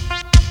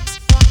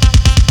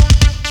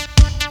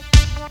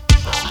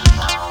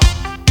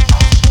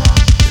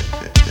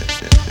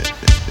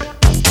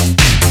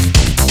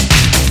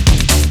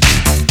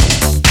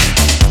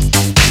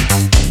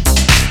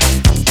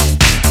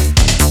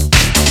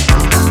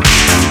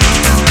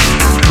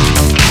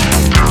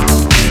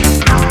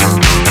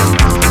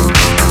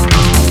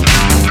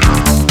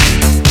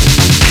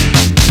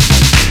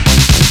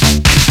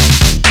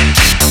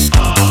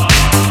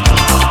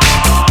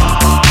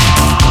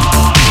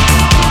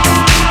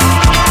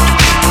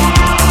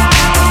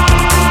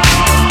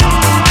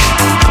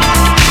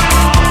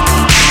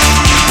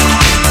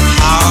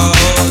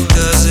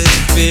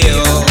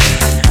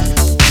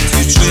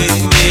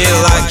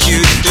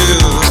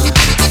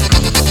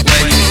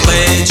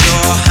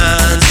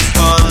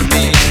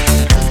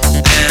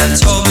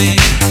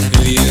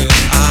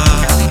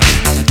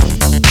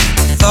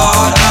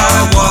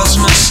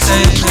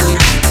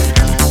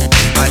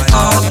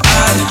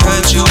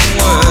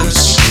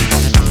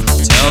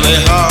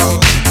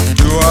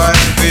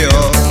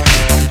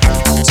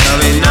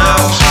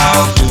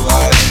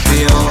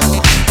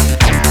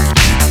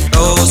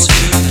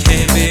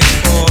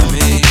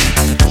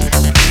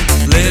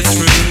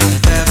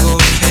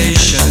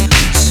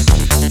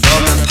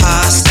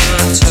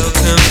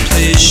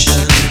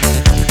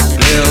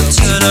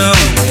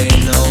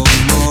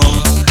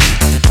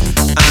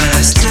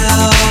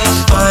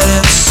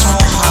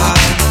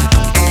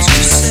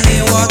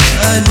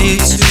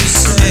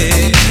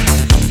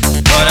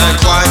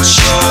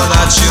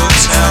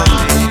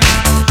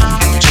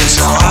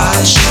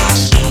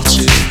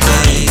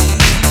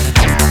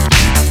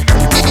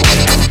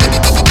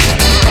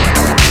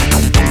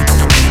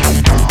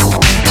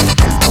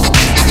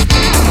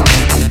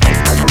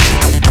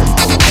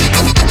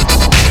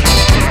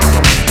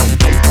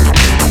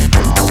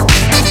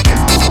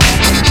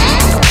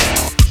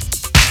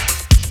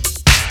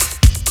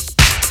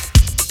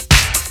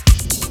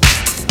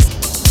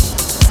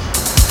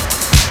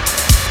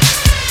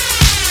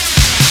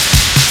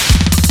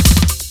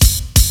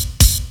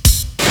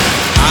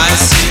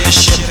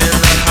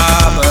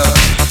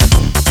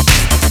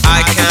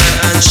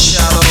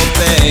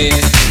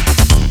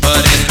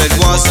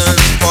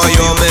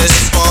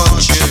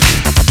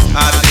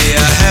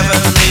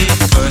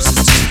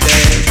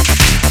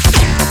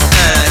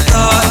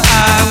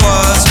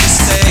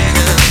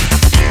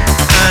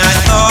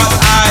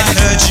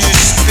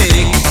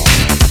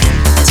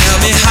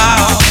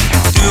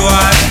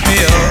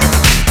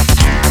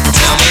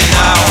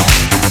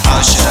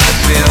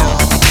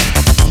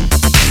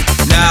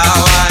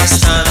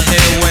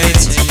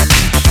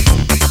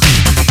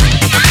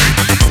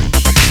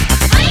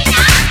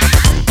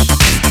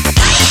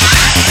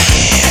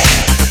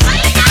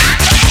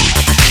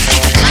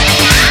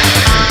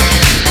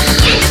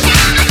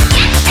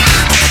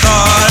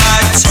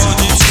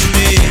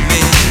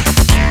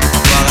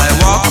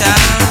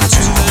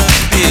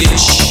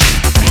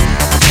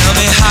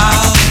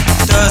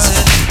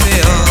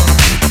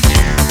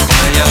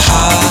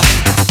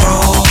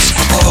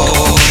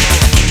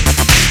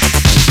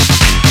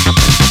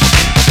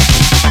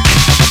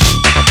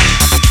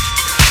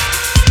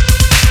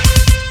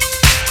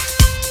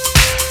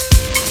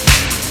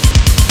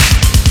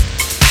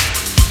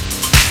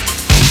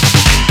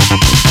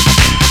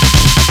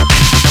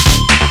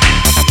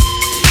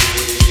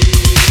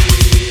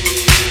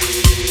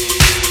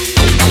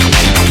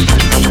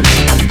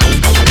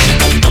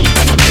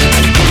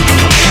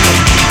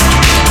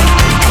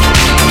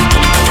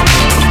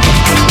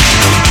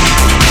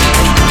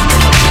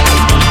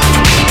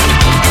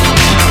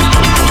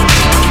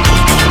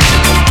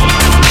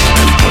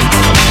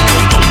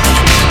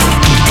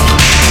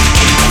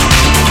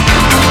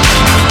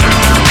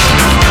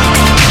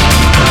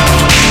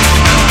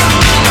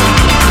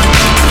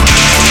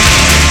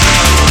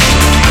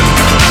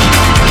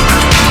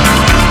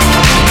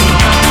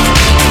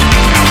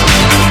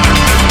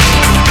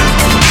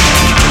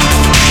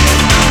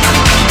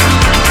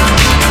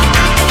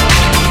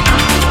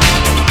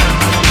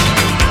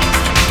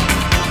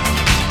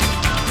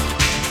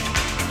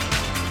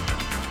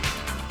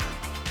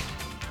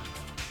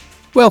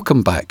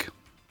 Welcome back.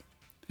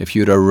 If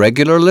you're a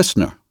regular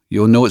listener,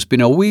 you'll know it's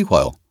been a wee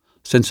while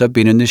since I've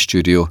been in the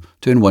studio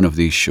doing one of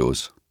these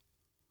shows.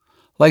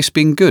 Life's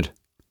been good,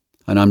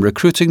 and I'm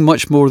recruiting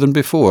much more than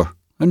before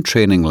and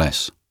training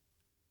less.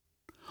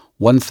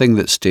 One thing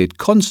that stayed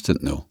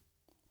constant though,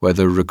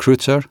 whether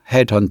recruiter,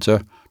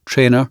 headhunter,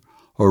 trainer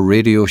or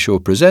radio show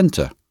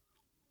presenter,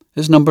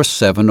 is number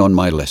 7 on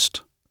my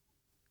list.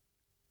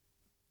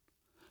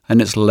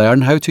 And it's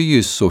learn how to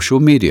use social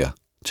media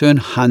to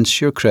enhance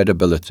your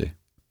credibility.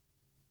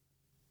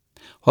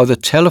 While the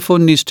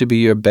telephone needs to be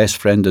your best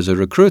friend as a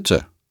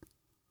recruiter,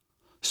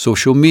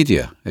 social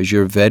media is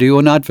your very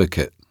own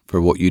advocate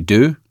for what you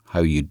do,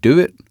 how you do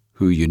it,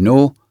 who you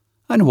know,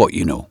 and what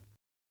you know.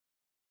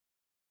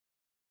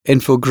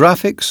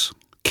 Infographics,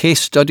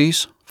 case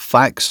studies,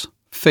 facts,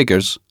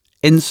 figures,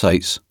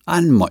 insights,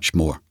 and much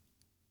more.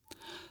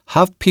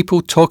 Have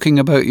people talking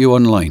about you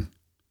online.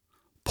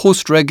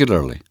 Post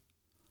regularly.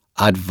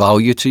 Add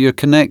value to your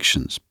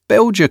connections.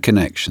 Build your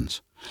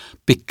connections.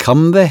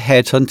 Become the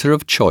headhunter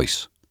of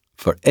choice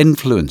for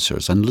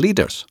influencers and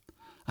leaders.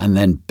 And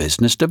then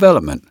business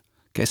development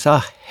gets a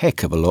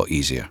heck of a lot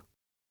easier.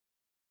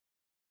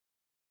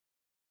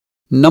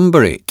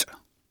 Number 8.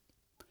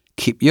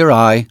 Keep your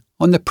eye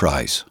on the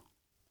prize.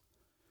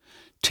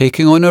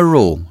 Taking on a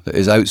role that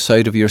is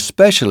outside of your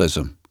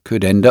specialism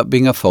could end up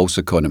being a false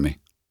economy.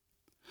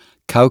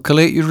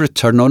 Calculate your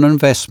return on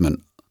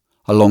investment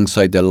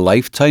alongside the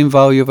lifetime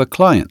value of a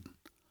client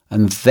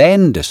and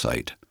then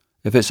decide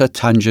if it's a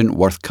tangent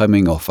worth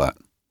coming off at.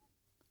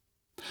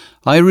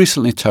 I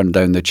recently turned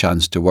down the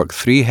chance to work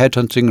 3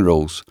 headhunting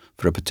roles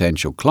for a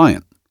potential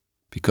client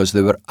because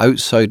they were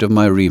outside of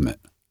my remit.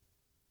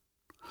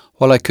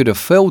 While I could have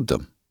filled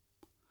them,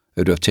 it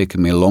would have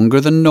taken me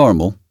longer than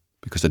normal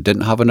because I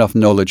didn't have enough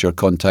knowledge or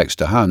contacts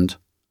to hand,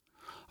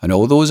 and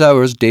all those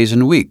hours, days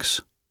and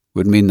weeks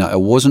would mean that I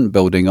wasn't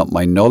building up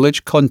my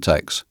knowledge,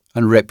 contacts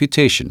and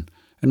reputation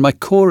in my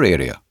core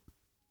area.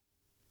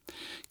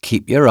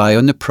 Keep your eye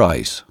on the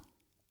prize.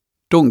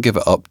 Don't give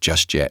it up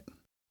just yet.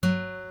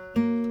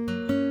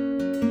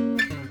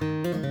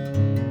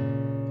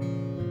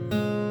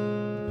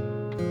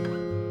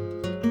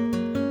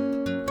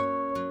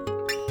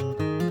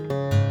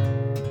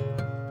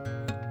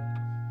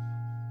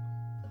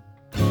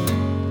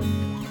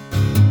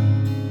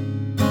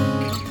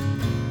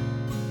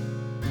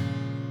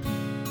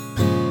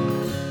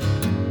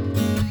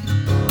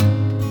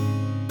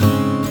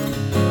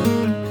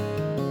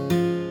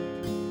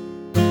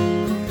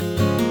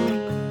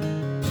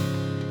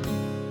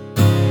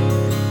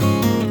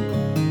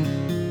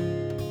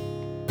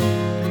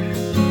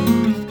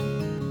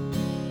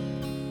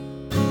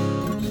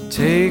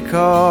 Take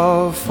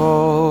off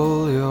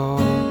all your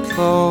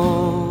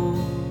clothes,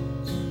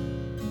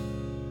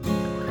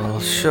 I'll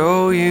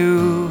show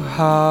you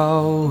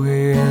how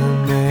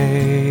we're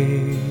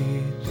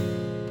made.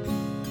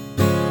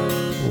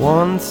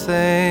 One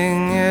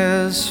thing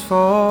is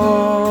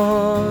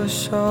for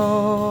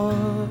sure,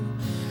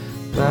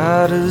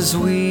 that is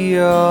we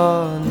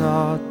are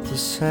not the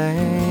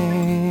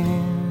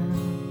same.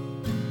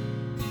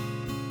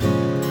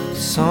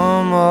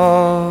 Some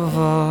of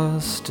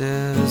us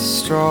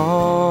destroy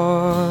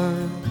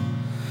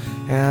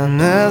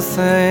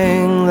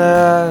anything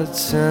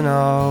that's in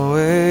our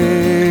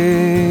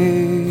way.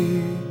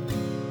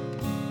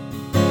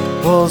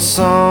 Well,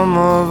 some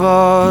of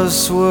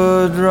us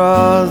would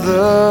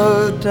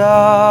rather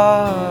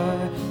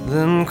die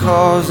than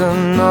cause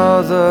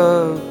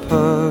another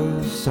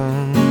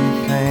person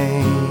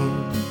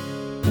pain.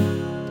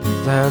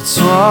 That's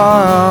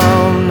why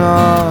I'm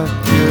not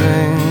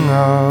giving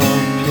up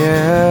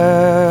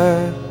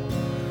yet.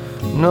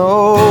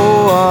 No,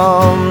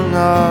 I'm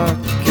not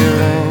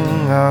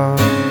giving up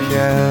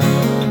yet.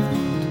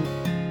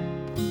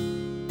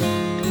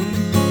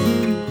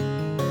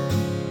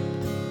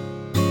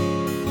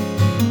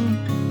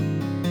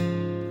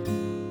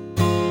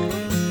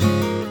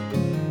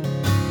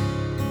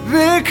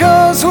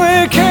 Because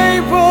we're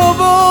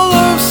capable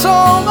of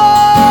so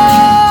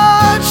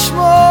much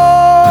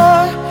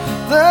more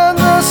than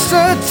the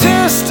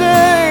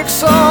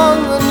statistics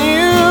on the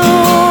news.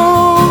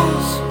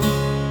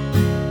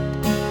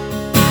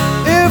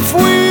 If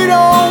we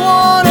don't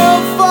want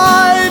to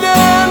fight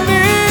anymore,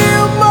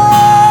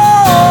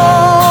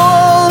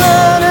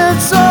 then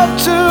it's up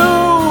to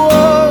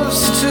us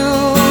to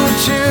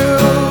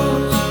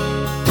choose.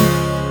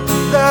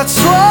 That's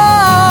why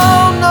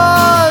I'm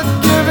not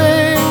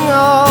giving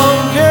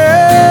up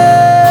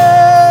yet.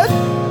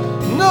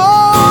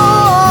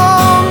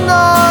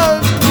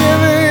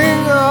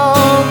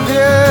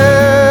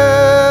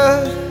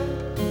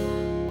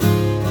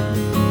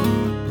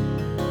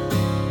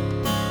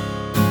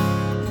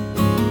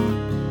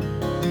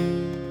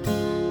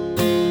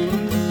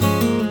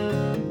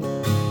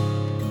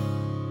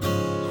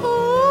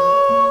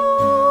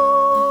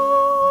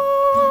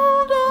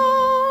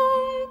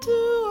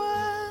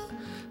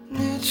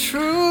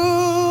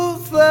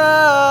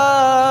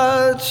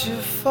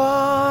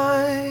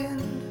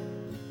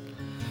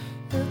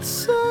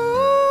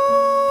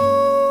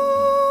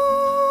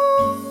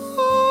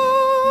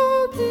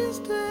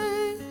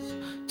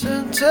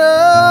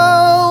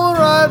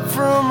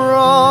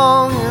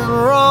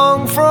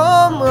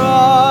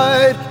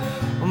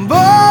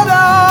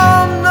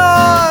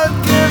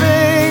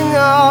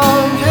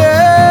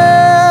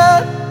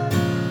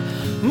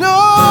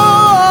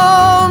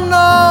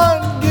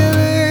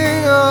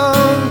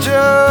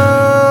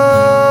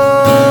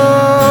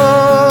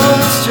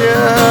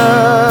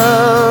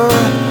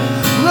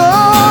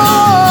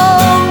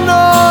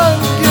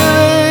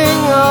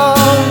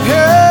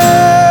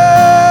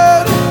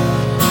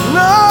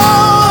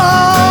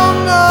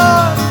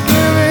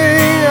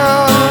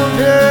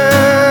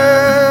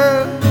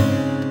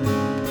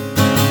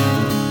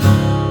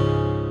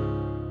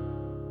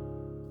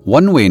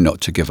 One way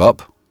not to give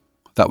up,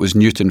 that was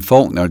Newton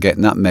Faulkner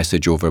getting that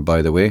message over,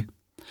 by the way,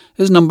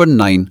 is number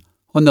 9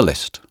 on the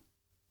list.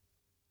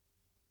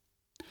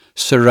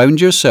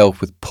 Surround yourself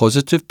with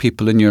positive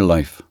people in your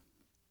life.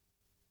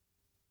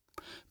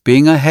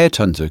 Being a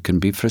headhunter can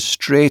be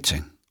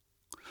frustrating,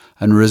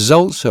 and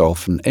results are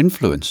often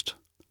influenced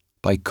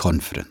by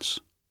confidence.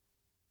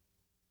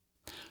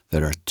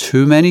 There are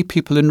too many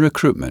people in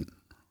recruitment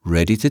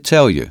ready to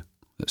tell you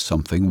that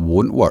something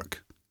won't work,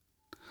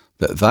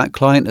 that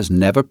client has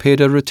never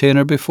paid a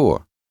retainer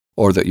before,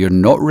 or that you're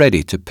not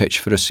ready to pitch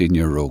for a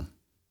senior role.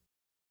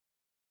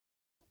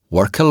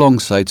 Work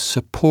alongside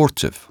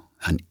supportive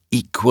and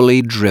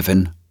equally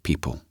driven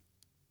people.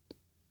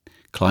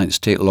 Clients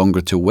take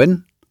longer to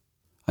win,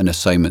 and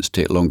assignments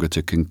take longer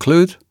to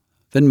conclude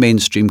than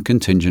mainstream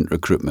contingent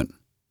recruitment.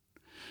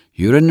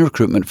 You're in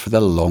recruitment for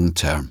the long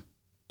term,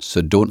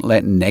 so don't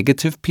let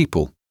negative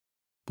people,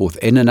 both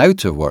in and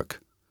out of work,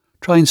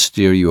 try and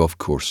steer you off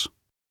course.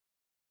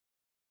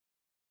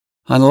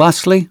 And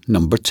lastly,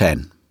 number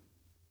 10.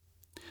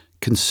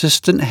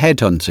 Consistent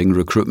headhunting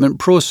recruitment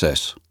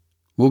process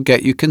will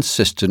get you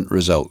consistent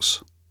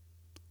results.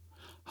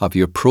 Have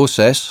your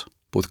process,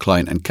 both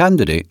client and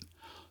candidate,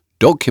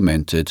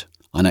 documented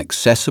and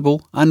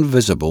accessible and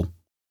visible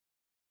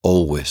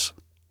always.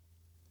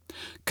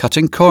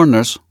 Cutting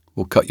corners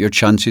will cut your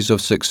chances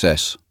of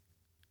success.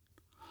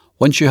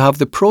 Once you have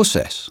the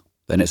process,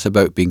 then it's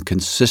about being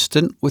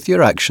consistent with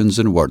your actions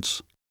and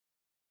words.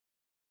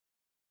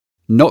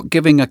 Not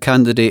giving a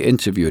candidate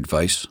interview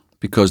advice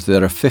because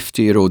they're a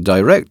 50-year-old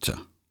director,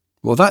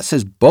 well, that's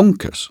as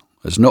bonkers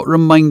as not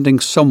reminding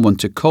someone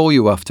to call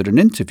you after an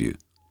interview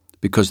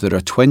because they're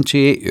a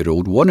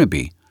 28-year-old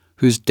wannabe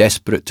who's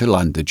desperate to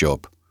land the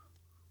job.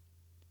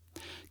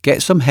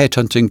 Get some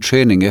headhunting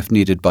training if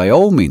needed by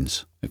all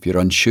means, if you're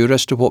unsure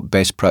as to what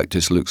best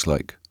practice looks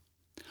like.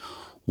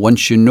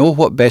 Once you know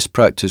what best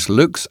practice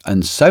looks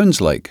and sounds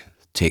like,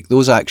 take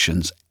those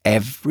actions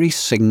every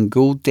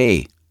single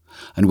day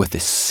and with the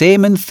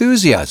same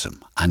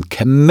enthusiasm and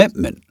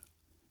commitment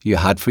you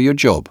had for your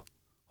job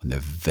on the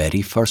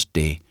very first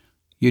day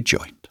you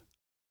joined.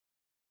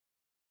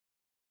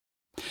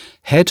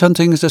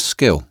 Headhunting is a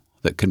skill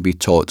that can be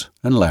taught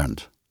and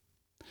learned.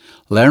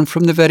 Learn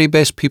from the very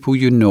best people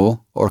you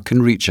know or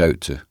can reach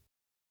out to.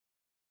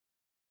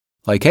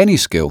 Like any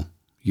skill,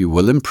 you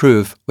will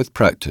improve with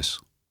practice.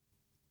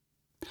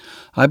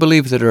 I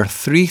believe there are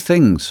 3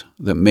 things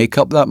that make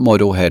up that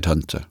model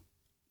headhunter,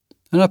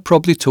 and I've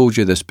probably told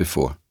you this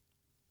before.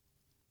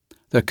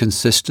 They're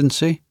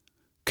consistency,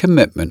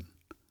 commitment,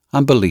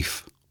 and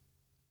belief.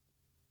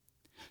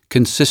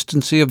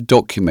 Consistency of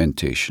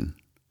documentation,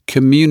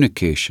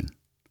 communication,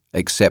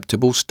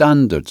 acceptable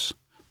standards,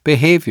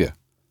 behaviour,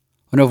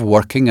 and of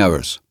working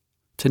hours,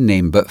 to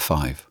name but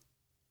 5.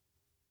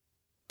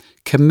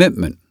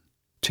 Commitment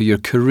to your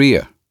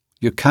career,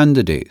 your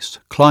candidates,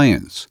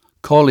 clients,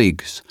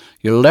 colleagues,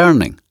 your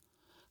learning,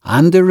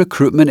 and the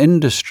recruitment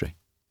industry.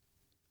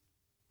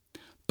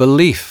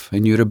 Belief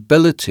in your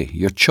ability,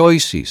 your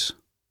choices,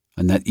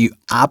 and that you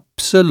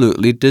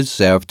absolutely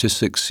deserve to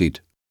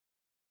succeed.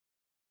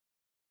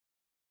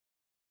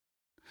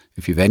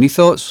 If you've any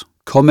thoughts,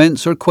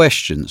 comments or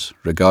questions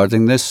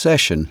regarding this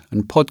session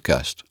and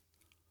podcast,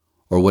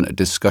 or want a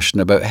discussion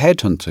about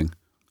headhunting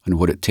and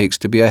what it takes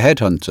to be a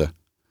headhunter,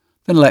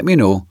 then let me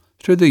know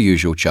through the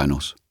usual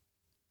channels.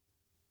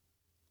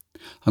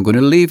 I'm going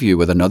to leave you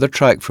with another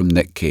track from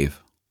Nick Cave,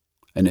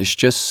 and it's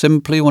just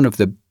simply one of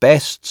the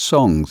best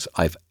songs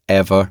I've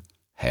ever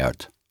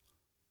heard.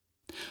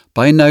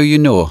 By now you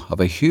know of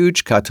a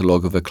huge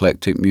catalogue of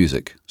eclectic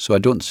music, so I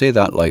don't say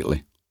that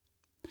lightly.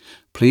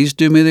 Please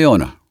do me the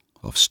honour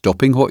of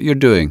stopping what you're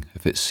doing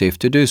if it's safe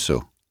to do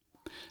so,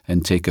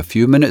 and take a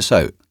few minutes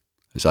out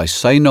as I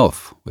sign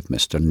off with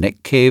Mr.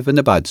 Nick Cave and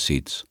the Bad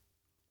Seeds.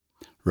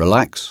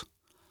 Relax,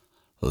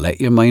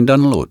 let your mind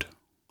unload,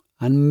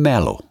 and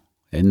mellow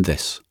in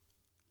this,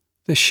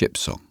 the Ship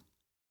Song.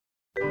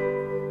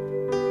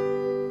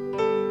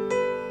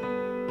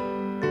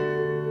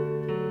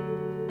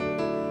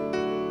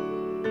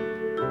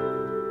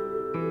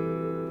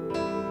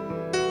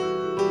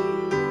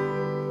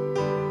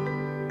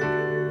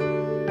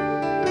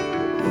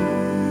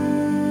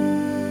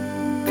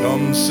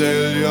 Come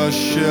sail your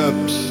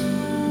ships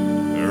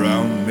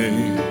around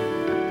me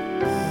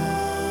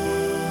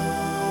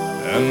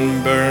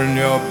and burn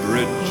your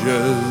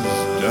bridges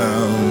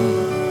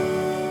down.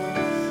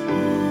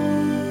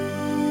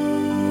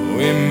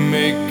 We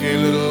make a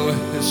little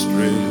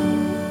history,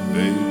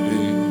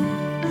 baby,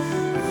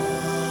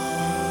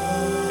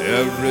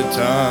 every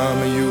time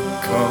you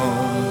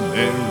come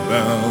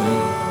around.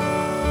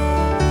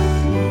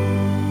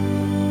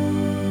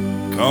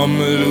 Come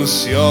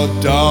loose your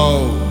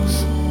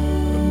dogs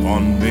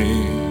upon me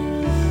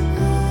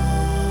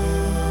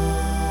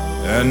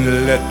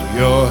and let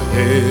your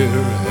hair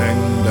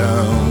hang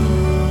down.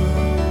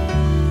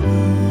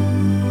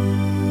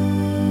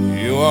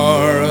 You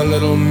are a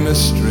little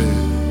mystery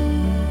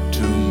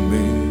to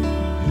me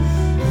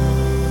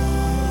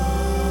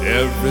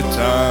every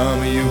time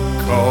you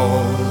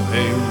call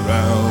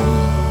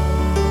around.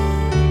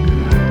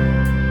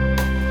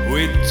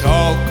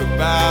 talk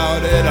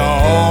about it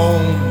all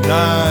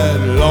night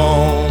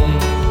long.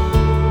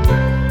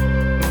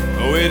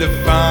 We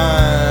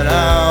define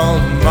our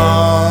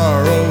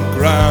moral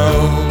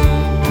ground.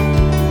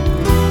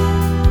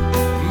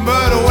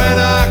 But when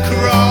I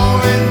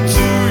crawl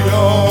into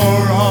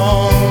your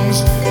arms,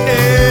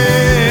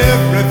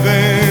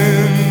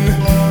 everything,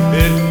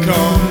 it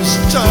comes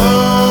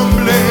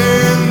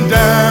tumbling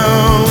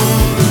down.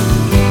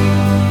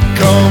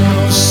 Come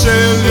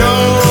sail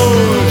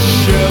your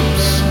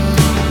ships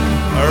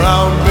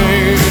around me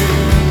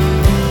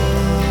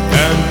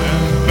and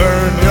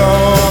burn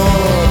your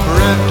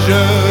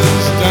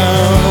bridges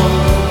down.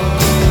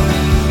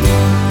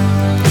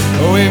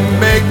 We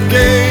make a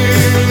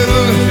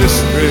little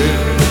history,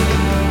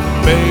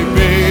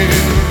 baby,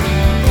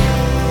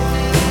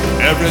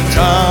 every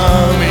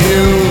time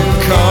you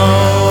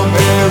come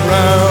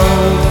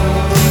around.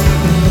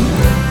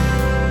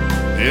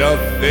 Your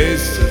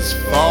face is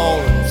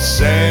falling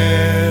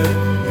sad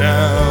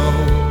now,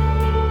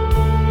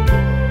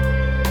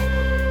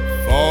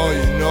 for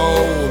you know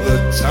the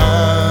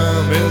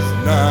time is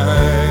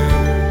nigh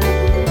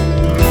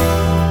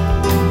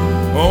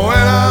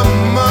when I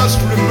must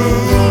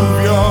remove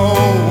your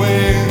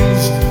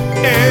wings,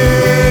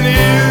 and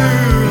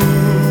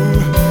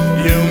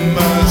you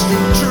must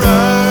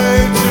try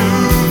to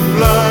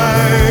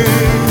fly.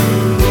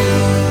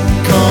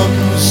 Come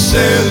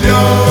sail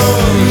your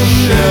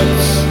ships